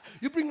 fire.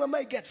 You bring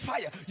Mama get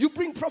fire. You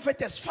bring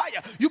Prophetess,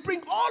 fire. You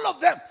bring all of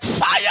them,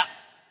 fire.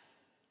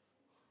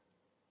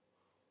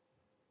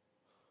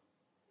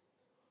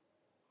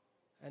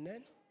 And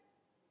then,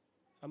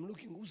 I'm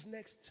looking, who's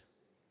next?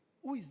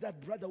 Who is that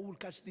brother who will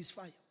catch this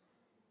fire?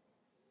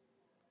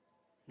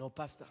 No,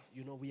 Pastor,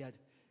 you know,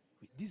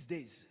 these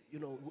days, you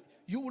know,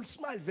 you will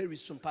smile very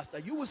soon, Pastor.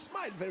 You will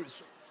smile very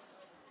soon.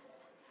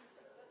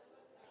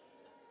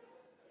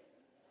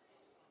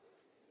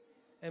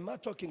 Am I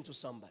talking to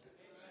somebody?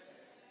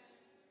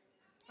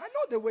 I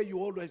know the way you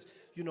always,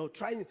 you know,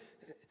 trying.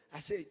 I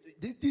say,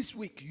 this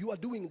week, you are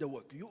doing the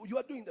work. You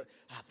are doing the,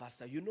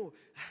 Pastor, you know,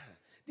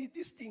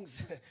 these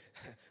things,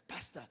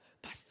 Pastor.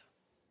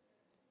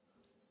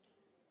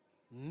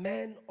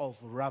 Men of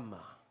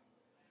Ramah.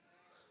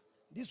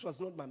 This was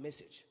not my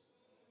message.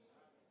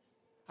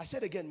 I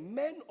said again,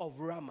 men of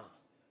Ramah,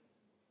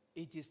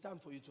 it is time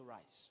for you to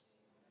rise.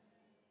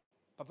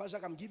 Papa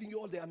Jacques, I'm giving you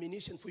all the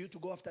ammunition for you to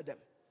go after them.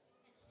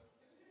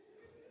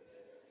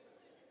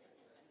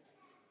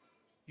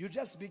 You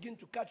just begin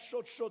to cut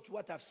short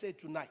what I've said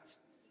tonight.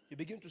 You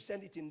begin to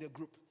send it in the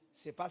group.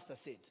 Say, Pastor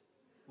said,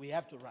 we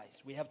have to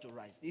rise. We have to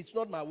rise. It's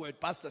not my word.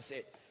 Pastor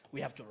said,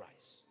 we have to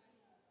rise.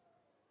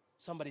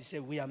 Somebody say,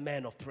 we are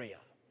men of prayer.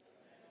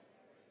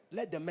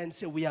 Let the men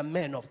say, we are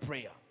men of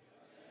prayer.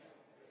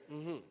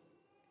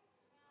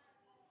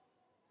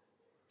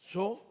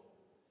 So,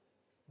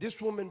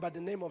 this woman by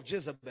the name of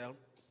Jezebel,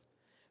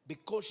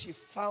 because she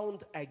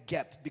found a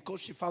gap,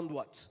 because she found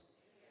what?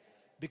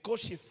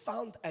 Because she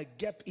found a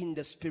gap in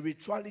the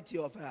spirituality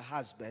of her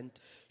husband,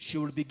 she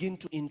will begin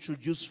to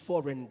introduce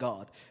foreign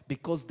god.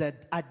 Because the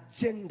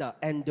agenda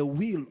and the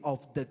will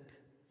of the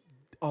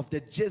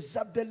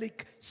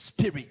Jezebelic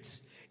spirit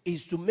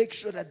is to make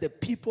sure that the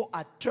people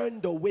are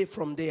turned away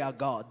from their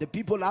God. The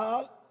people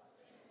are,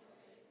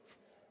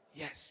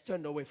 yes,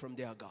 turned away from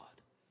their God.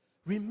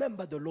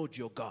 Remember the Lord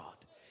your God.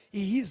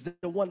 He is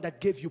the one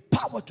that gave you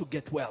power to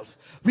get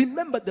wealth.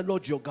 Remember the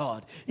Lord your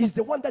God. He's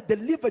the one that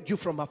delivered you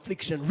from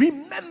affliction.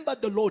 Remember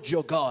the Lord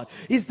your God.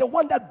 He's the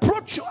one that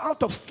brought you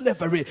out of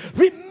slavery.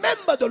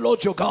 Remember the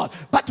Lord your God.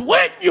 But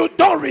when you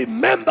don't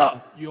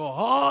remember, your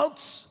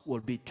hearts will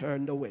be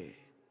turned away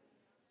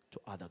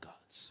to other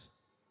gods.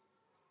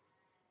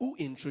 Who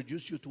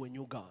introduced you to a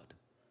new God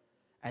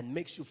and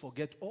makes you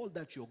forget all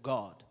that your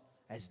God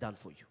has done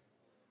for you?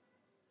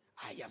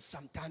 I have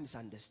sometimes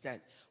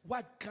understand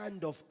what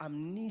kind of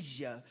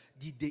amnesia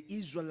did the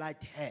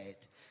Israelite had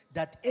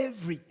that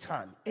every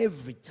time they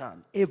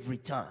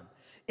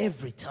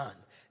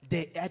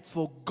had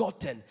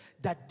forgotten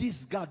that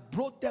this God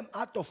brought them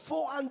out of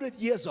 400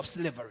 years of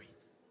slavery.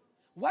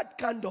 What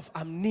kind of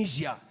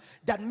amnesia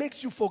that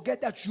makes you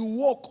forget that you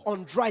walk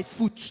on dry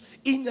foot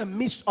in the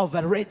midst of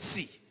a Red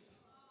Sea?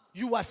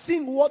 You are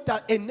seeing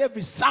water in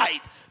every side,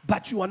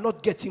 but you are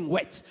not getting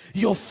wet.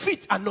 Your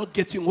feet are not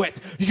getting wet.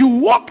 You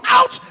walk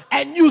out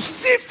and you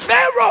see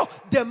Pharaoh,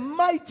 the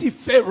mighty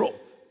Pharaoh,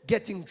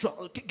 getting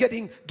drowned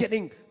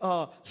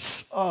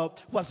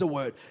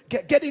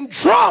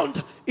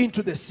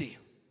into the sea.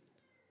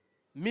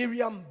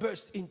 Miriam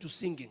burst into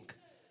singing.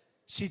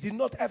 She did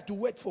not have to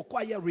wait for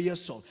choir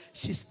rehearsal.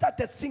 She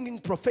started singing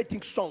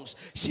prophetic songs.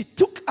 She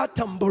took a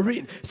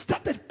tambourine,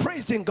 started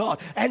praising God,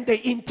 and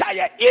the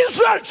entire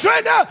Israel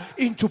joined her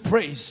into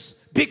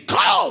praise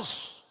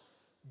because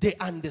they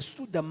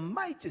understood the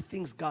mighty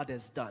things God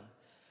has done.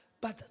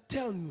 But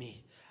tell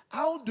me,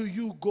 how do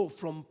you go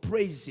from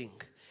praising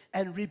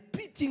and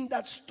repeating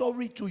that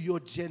story to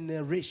your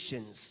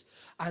generations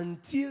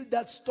until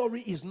that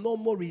story is no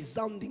more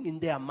resounding in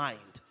their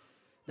mind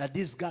that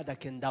this God, I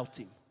can doubt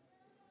him?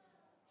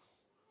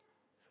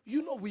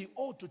 You know, we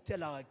ought to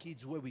tell our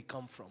kids where we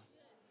come from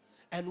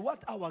and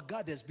what our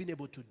God has been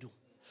able to do,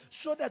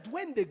 so that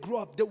when they grow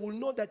up, they will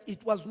know that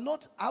it was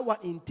not our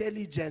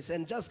intelligence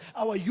and just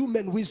our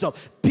human wisdom.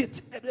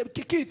 But,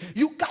 kid,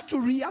 you got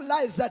to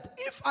realize that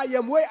if I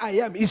am where I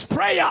am, is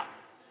prayer.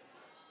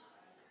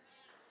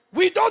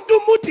 We don't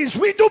do mutis,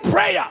 we do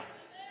prayer.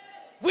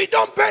 We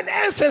don't burn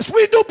incense,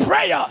 we do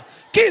prayer.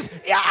 Kids,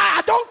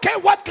 I don't care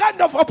what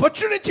kind of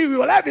opportunity we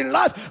will have in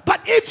life,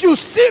 but if you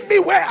see me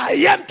where I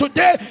am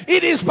today,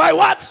 it is by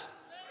what?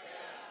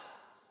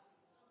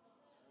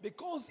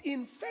 Because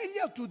in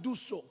failure to do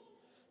so,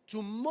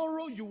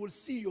 tomorrow you will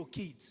see your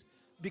kids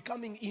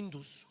becoming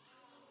Hindus.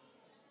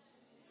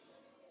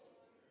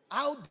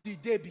 How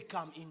did they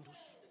become Hindus?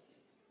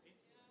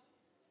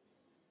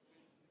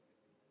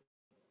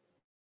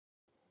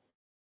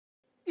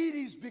 It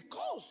is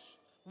because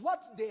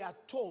what they are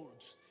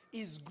told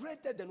is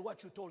greater than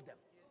what you told them.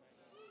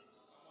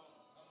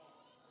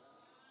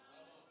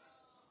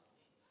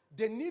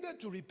 They needed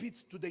to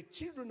repeat to the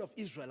children of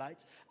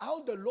Israelites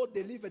how the Lord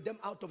delivered them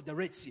out of the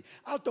Red Sea,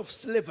 out of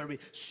slavery,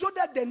 so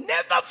that they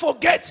never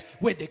forget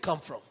where they come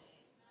from.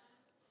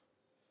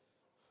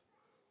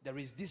 There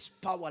is this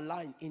power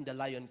line in the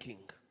Lion King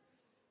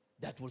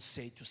that will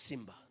say to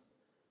Simba,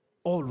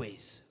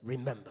 always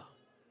remember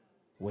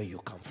where you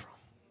come from.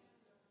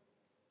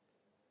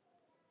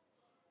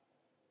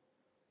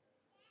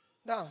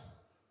 Now,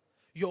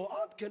 your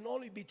heart can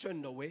only be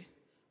turned away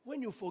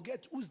when you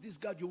forget who's this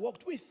God you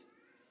walked with.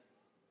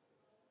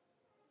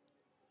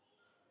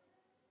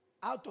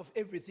 Out of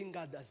everything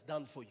God has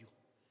done for you,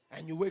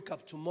 and you wake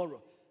up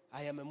tomorrow,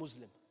 I am a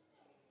Muslim.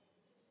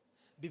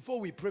 Before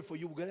we pray for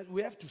you,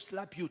 we have to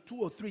slap you 2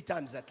 or 3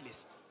 times at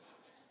least.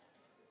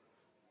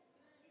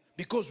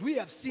 Because we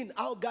have seen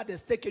how God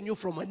has taken you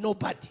from a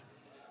nobody.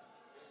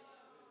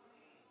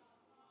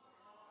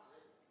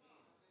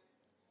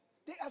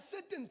 There are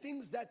certain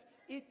things that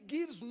it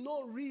gives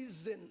no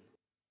reason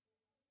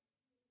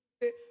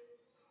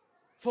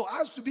for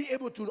us to be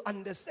able to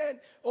understand.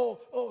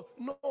 Oh,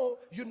 no,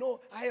 you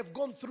know, I have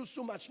gone through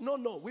so much.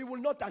 No, we will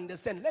not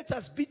understand. Let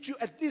us beat you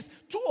at least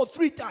 2 or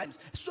 3 times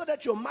so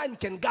that your mind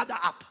can gather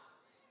up.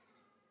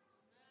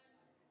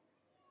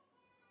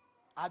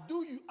 How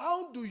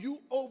do you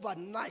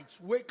overnight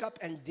wake up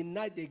and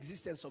deny the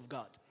existence of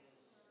God?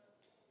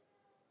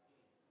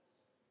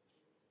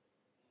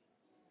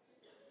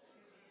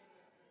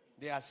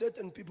 There are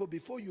certain people,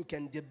 before you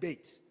can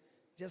debate,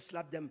 just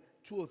slap them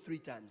 2 or 3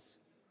 times.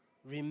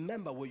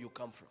 Remember where you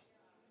come from.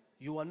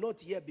 You are not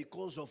here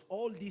because of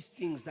all these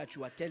things that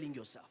you are telling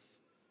yourself.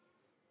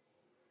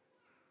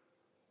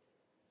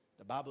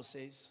 The Bible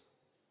says,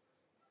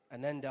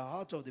 and then the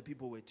heart of the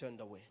people were turned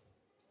away.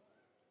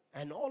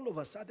 And all of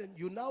a sudden,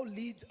 you now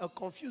lead a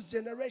confused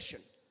generation.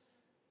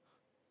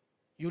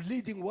 You're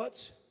leading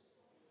what?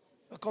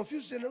 A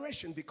confused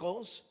generation,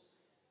 because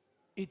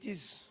it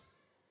is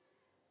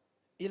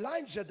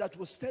Elijah that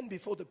will stand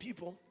before the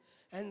people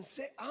and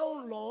say,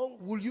 how long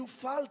will you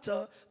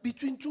falter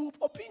between 2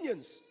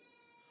 opinions?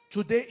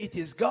 Today it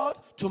is God,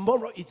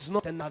 tomorrow it's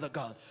not another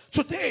God.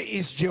 Today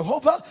is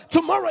Jehovah,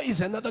 tomorrow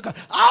is another God.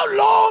 How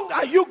long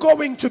are you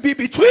going to be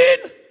between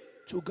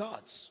 2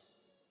 gods?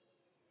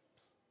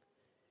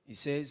 He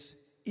says,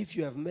 if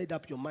you have made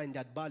up your mind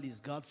that Baal is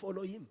God,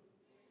 follow him.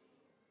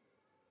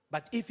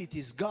 But if it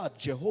is God,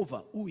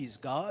 Jehovah, who is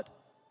God,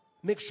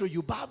 make sure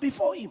you bow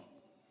before him.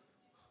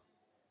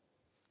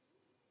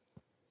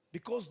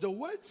 Because the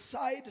word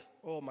side,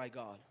 oh my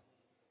God,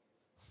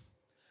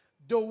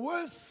 the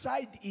worst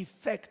side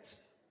effect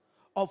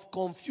of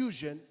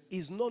confusion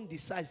is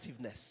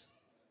non-decisiveness.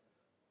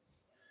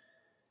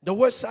 The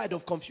worst side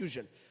of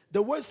confusion.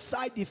 The worst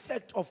side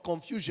effect of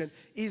confusion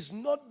is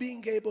not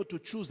being able to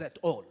choose at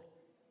all.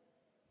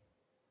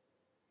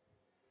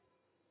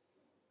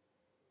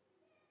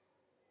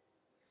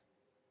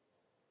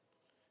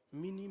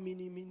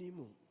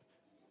 Minimum.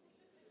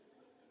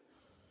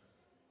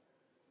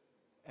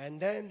 And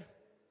then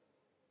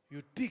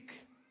you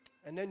pick,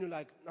 and then you're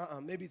like,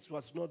 maybe it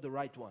was not the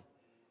right one.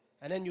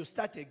 And then you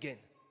start again.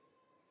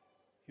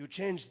 You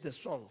change the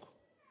song,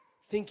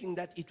 thinking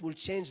that it will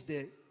change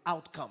the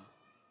outcome.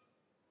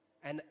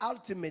 And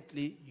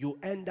ultimately, you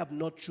end up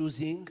not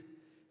choosing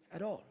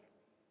at all.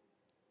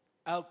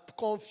 A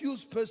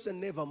confused person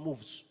never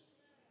moves.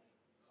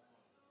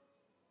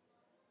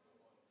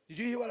 Did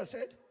you hear what I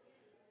said?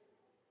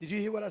 Did you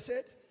hear what I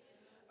said?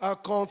 A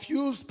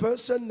confused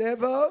person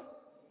never.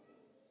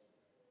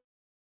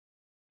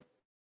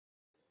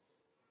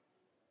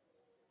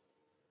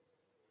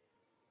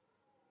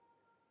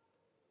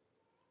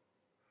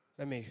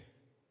 Let me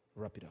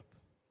wrap it up.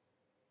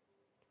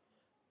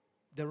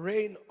 The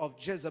reign of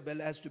Jezebel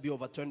has to be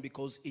overturned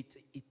because it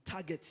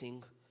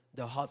targeting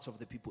the hearts of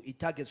the people. It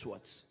targets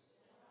what?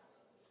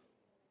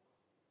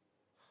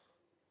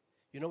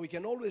 You know, we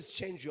can always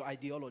change your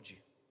ideology,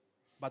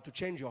 but to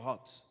change your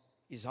heart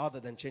is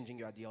harder than changing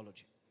your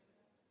ideology.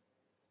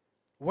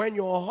 When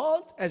your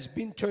heart has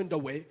been turned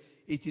away,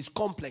 it is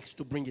complex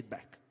to bring it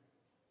back.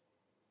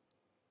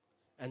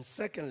 And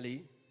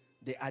secondly,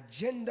 the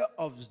agenda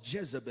of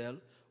Jezebel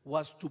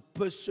was to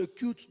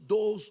persecute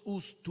those who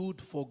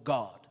stood for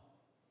God.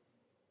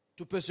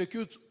 To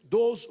persecute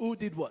those who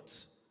did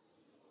what?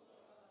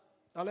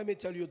 Now let me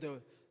tell you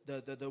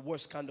the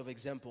worst kind of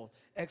example.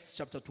 Acts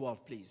chapter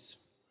 12, please.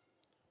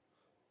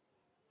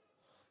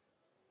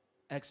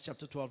 Acts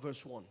chapter 12,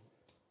 verse 1.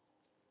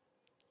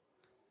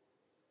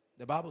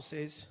 The Bible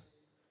says,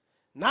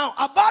 now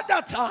about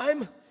that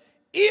time,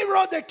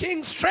 Herod the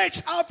king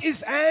stretched out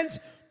his hands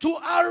to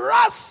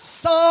harass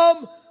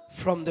some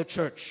from the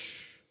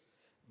church.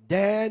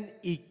 Then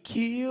he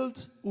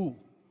killed who?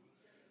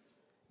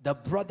 The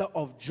brother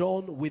of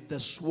John with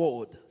the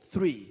sword.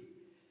 3.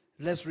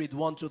 Let's read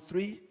 1 to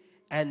 3.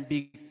 And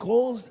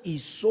because he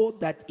saw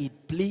that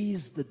it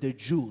pleased the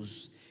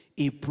Jews,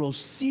 he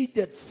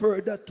proceeded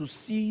further to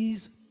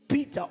seize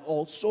Peter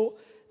also.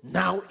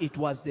 Now it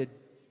was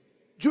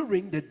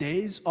during the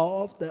days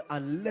of the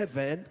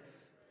unleavened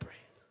bread.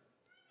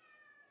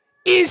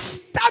 He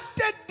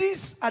started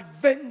this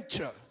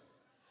adventure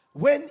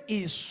when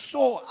he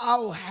saw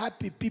how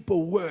happy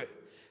people were,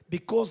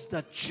 because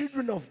the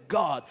children of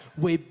God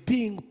were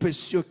being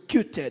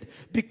persecuted,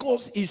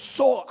 because he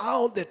saw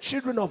how the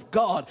children of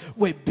God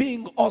were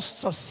being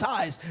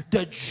ostracized,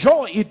 the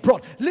joy it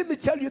brought. Let me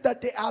tell you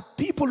that there are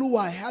people who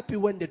are happy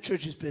when the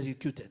church is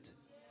persecuted.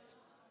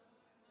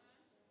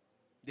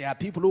 There are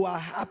people who are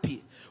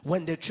happy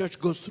when the church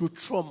goes through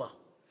trauma.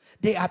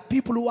 There are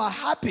people who are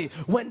happy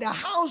when the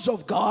house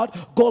of God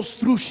goes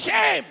through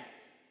shame.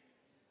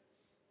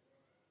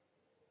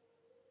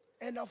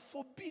 And I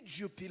forbid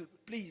you,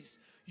 please,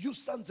 you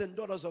sons and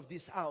daughters of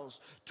this house,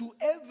 to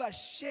ever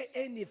share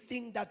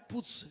anything that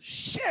puts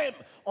shame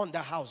on the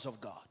house of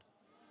God.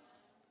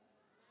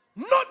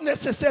 Not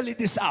necessarily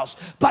this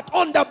house, but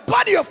on the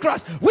body of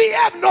Christ. We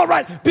have no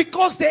right,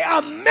 because there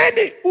are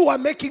many who are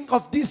making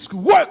of this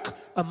work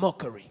a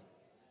mockery.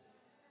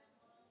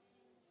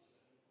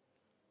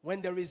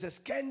 When there is a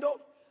scandal,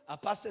 a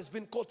pastor has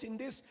been caught in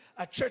this,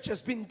 a church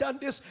has been done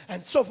this,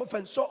 and so forth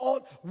and so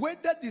on.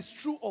 Whether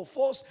it's true or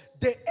false,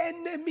 the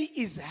enemy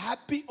is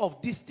happy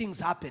of these things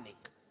happening.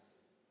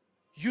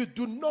 You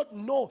do not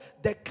know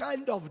the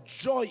kind of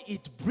joy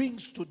it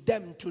brings to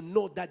them to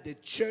know that the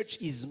church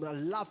is a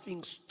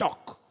laughing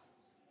stock.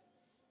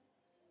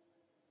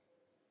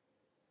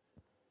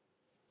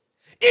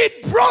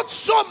 It brought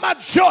so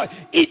much joy.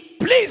 It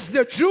pleased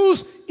the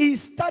Jews. He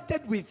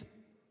started with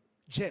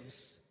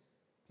James.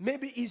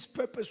 Maybe his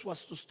purpose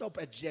was to stop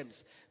at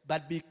James.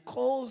 But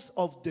because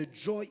of the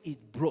joy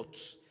it brought,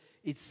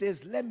 it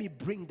says, let me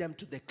bring them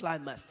to the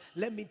climax.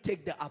 Let me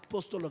take the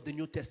apostle of the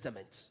New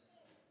Testament,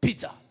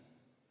 Peter.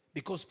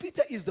 Because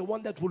Peter is the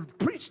one that will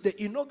preach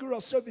the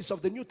inaugural service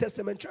of the New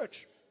Testament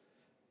church.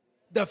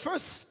 The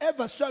first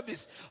ever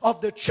service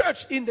of the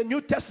church in the New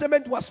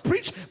Testament was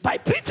preached by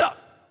Peter.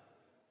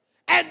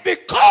 And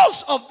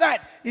because of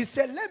that, he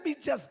said, let me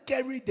just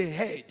carry the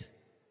head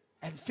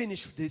and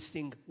finish this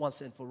thing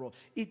once and for all.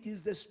 It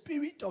is the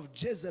spirit of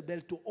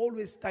Jezebel to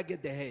always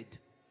target the head.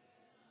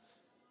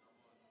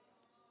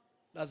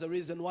 That's the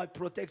reason why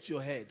protect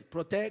your head.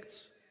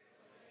 Protect.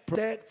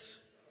 Protect.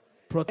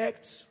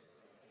 Protect.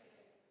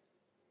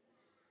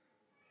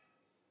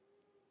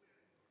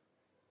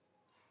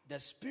 The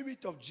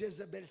spirit of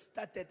Jezebel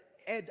started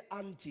head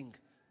hunting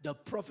the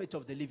prophet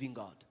of the living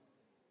God,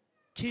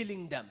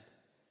 killing them,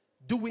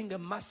 doing a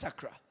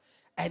massacre,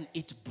 and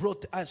it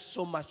brought us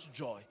so much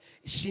joy.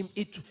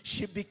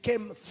 She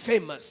became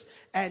famous.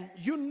 And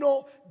you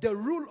know the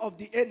rule of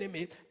the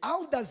enemy.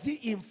 How does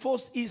he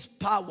enforce his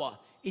power?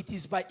 It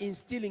is by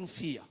instilling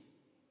fear.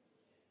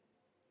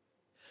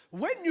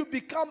 When you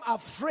become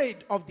afraid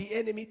of the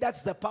enemy,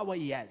 that's the power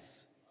he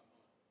has.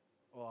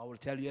 Oh, I will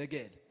tell you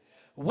again.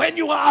 When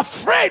you are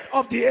afraid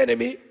of the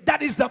enemy,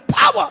 that is the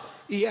power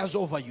he has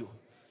over you.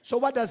 So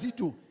what does he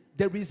do?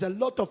 There is a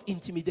lot of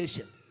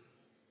intimidation.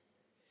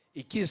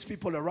 He kills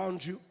people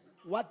around you.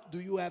 What do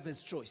you have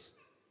as choice?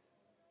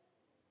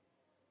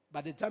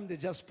 By the time they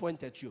just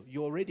point at you,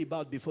 you're already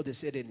bowed before they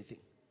said anything.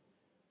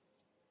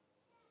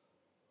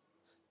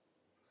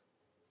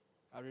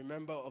 I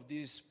remember of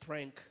this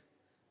prank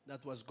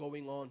that was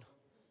going on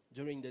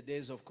during the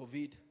days of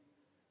COVID.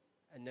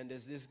 And then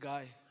there's this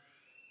guy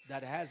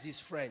that has his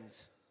friend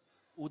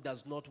who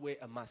does not wear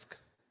a mask.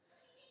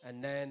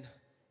 And then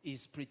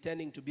he's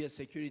pretending to be a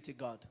security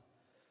guard.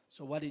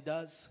 So what he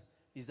does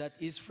is that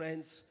his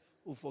friends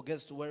who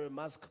forgets to wear a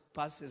mask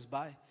passes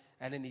by,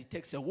 and then he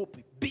takes a whoop,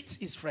 he beats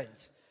his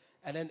friends.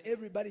 And then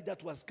everybody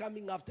that was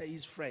coming after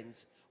his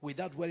friends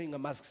without wearing a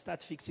mask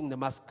start fixing the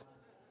mask.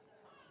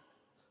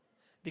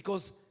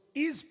 Because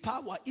his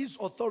power, his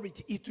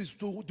authority, it is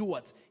to do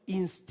what?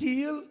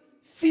 Instill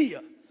fear.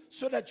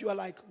 So that you are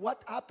like,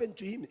 what happened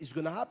to him is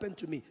going to happen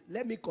to me.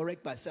 Let me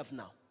correct myself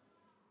now.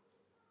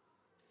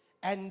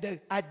 And the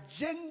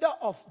agenda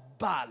of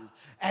Baal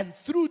and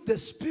through the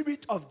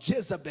spirit of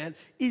Jezebel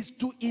is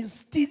to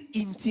instill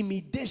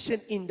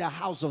intimidation in the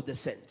house of the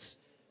saints.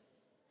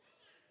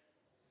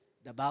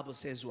 The Bible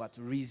says what?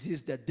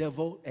 Resist the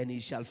devil and he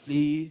shall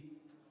flee.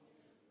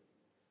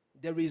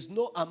 There is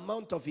no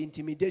amount of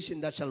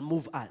intimidation that shall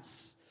move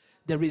us.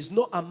 There is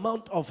no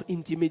amount of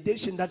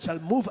intimidation that shall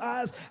move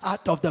us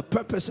out of the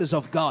purposes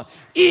of God.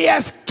 He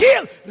has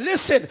killed,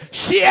 listen,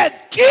 she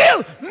had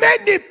killed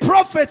many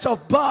prophets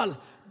of Baal.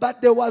 But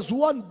there was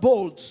one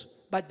bold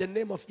by the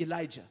name of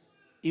Elijah.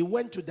 He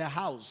went to the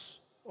house,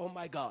 oh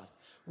my God,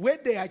 where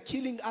they are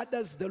killing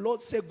others. The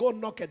Lord said, go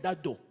knock at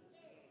that door.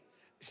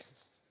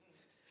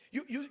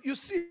 You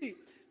see,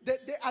 there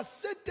are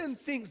certain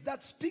things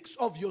that speaks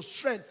of your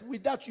strength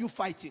without you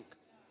fighting.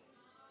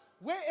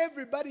 Where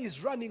everybody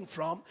is running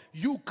from,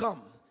 you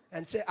come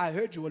and say, I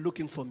heard you were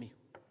looking for me.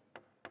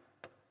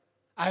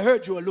 I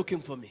heard you were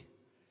looking for me.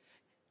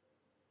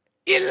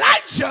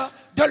 Elijah,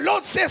 the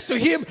Lord says to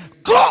him,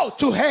 go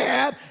to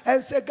Ahab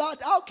and say, God,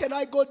 how can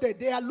I go there?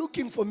 They are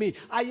looking for me.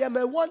 I am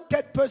a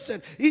wanted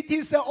person. It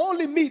is the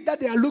only me that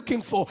they are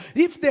looking for.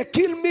 If they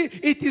kill me,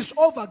 it is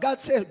over. God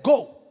said,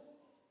 go.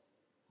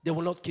 They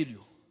will not kill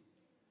you.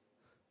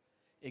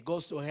 He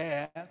goes to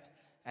Ahab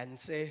and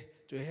say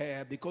to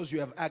hear, because you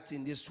have acted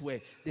in this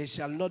way, there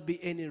shall not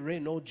be any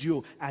rain or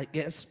dew, I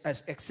guess,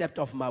 except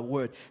of my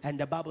word. And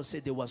the Bible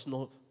said there was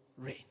no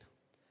rain.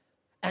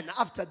 And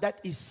after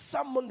that, he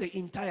summoned the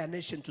entire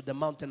nation to the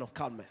mountain of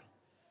Carmel.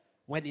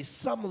 When he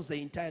summons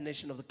the entire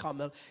nation of the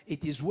Carmel,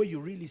 it is where you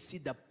really see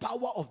the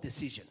power of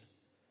decision.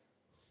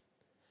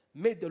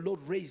 May the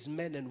Lord raise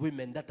men and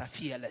women that are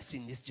fearless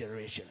in this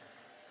generation.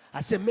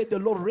 I said, may the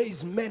Lord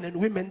raise men and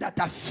women that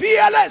are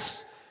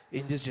fearless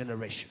in this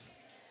generation.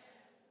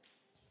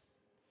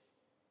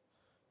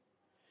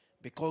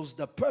 Because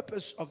the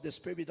purpose of the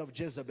spirit of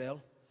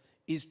Jezebel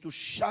is to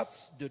shut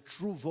the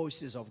true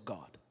voices of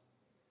God.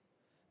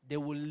 They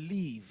will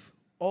leave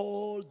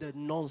all the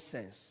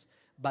nonsense,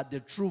 but the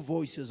true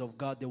voices of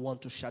God, they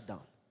want to shut down.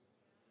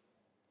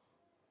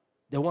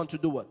 They want to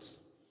do what?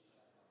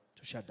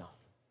 To shut down.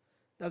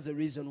 That's the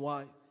reason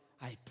why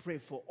I pray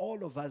for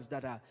all of us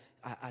that are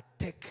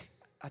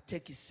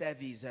techie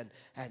savvies and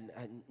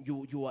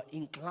you are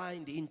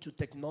inclined into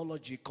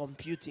technology,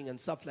 computing and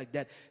stuff like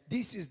that.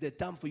 This is the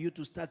time for you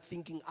to start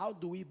thinking, how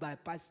do we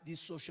bypass these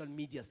social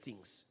media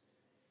things?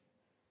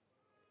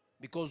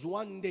 Because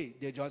one day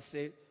they just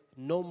say,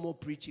 no more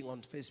preaching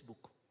on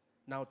Facebook.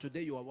 Now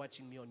today you are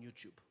watching me on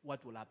YouTube.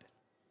 What will happen?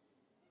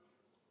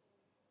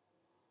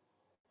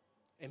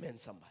 Amen,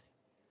 somebody.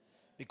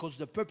 Because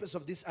the purpose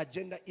of this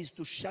agenda is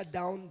to shut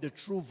down the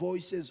true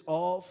voices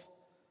of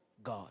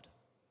God.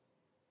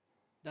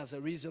 That's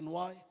the reason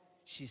why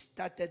she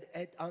started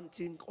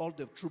hunting all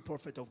the true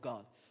prophet of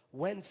God.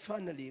 When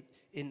finally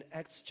in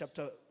Acts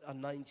chapter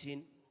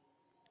 19,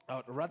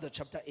 or rather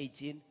chapter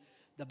 18,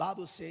 the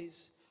Bible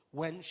says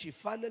when she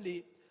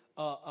finally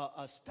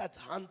started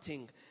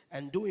hunting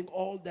and doing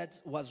all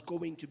that was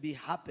going to be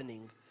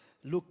happening,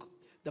 look,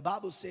 the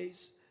Bible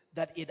says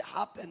that it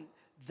happened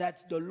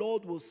that the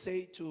Lord will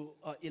say to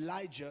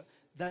Elijah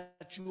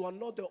that you are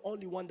not the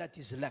only one that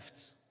is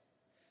left.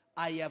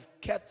 I have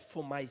kept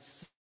for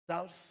myself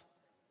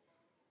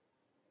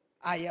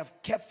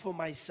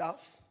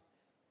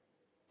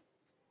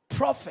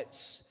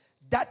prophets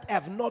that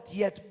have not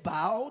yet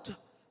bowed,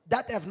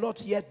 the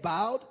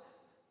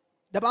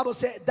Bible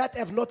says that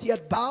have not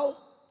yet bowed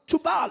to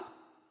Baal.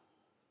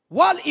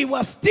 While he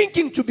was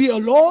thinking to be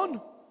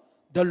alone,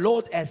 the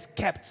Lord has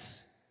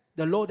kept.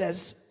 The Lord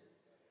has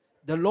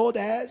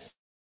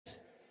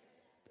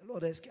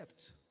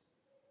kept.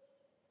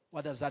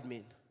 What does that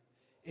mean?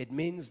 It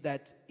means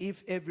that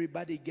if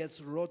everybody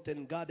gets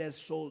rotten, God has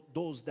sold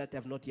those that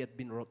have not yet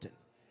been rotten.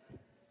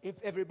 If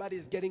everybody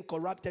is getting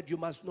corrupted, you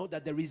must know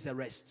that there is a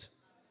rest.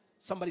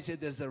 Somebody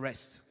said there's a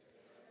rest.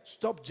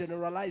 Stop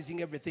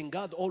generalizing everything.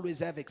 God always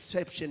have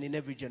exception in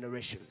every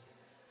generation.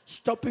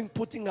 Stopping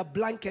putting a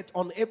blanket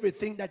on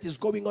everything that is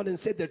going on and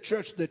say the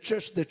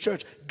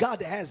church.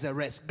 God has a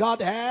rest.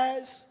 God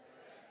has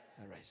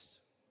a rest.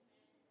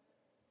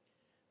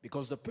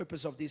 Because the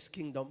purpose of this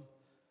kingdom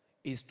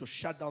is to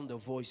shut down the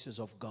voices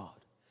of God.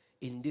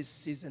 In this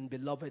season,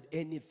 beloved,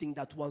 anything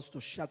that wants to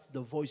shut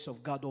the voice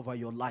of God over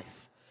your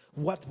life,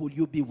 what will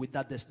you be with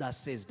that? That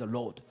says the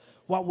Lord.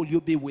 What will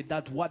you be with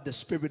that? What the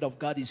Spirit of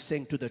God is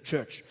saying to the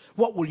church.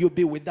 What will you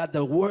be with that?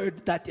 The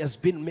word that has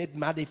been made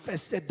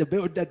manifested, the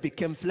word that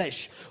became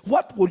flesh.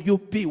 What will you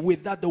be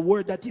with that? The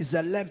word that is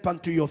a lamp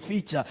unto your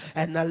feet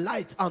and a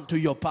light unto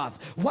your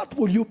path. What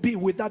will you be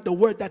with that? The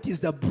word that is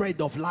the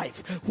bread of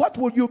life. What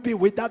will you be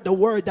with that? The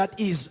word that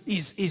is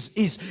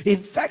in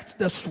fact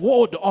the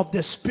sword of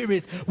the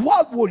Spirit.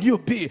 What will you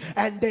be?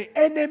 And the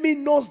enemy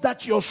knows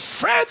that your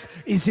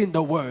strength is in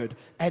the word.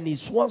 And he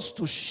wants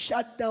to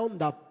shut down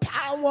the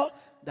power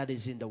that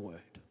is in the word.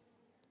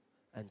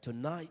 And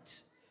tonight,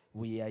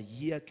 we are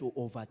here to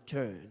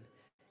overturn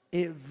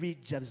every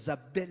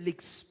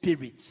Jezebelic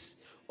spirit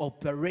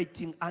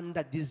operating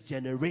under this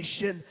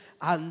generation,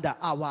 under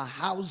our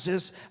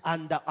houses,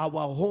 under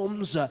our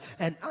homes,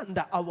 and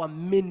under our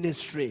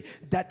ministry.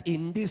 That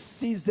in this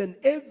season,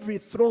 every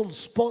throne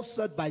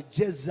sponsored by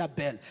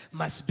Jezebel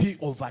must be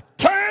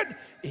overturned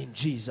in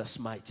Jesus'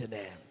 mighty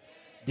name.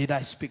 Did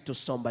I speak to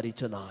somebody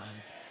tonight?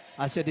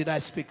 I said, did I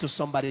speak to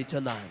somebody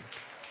tonight?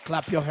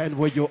 Clap your hand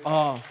where you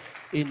are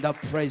in the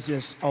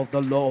presence of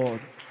the Lord.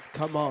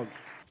 Come on.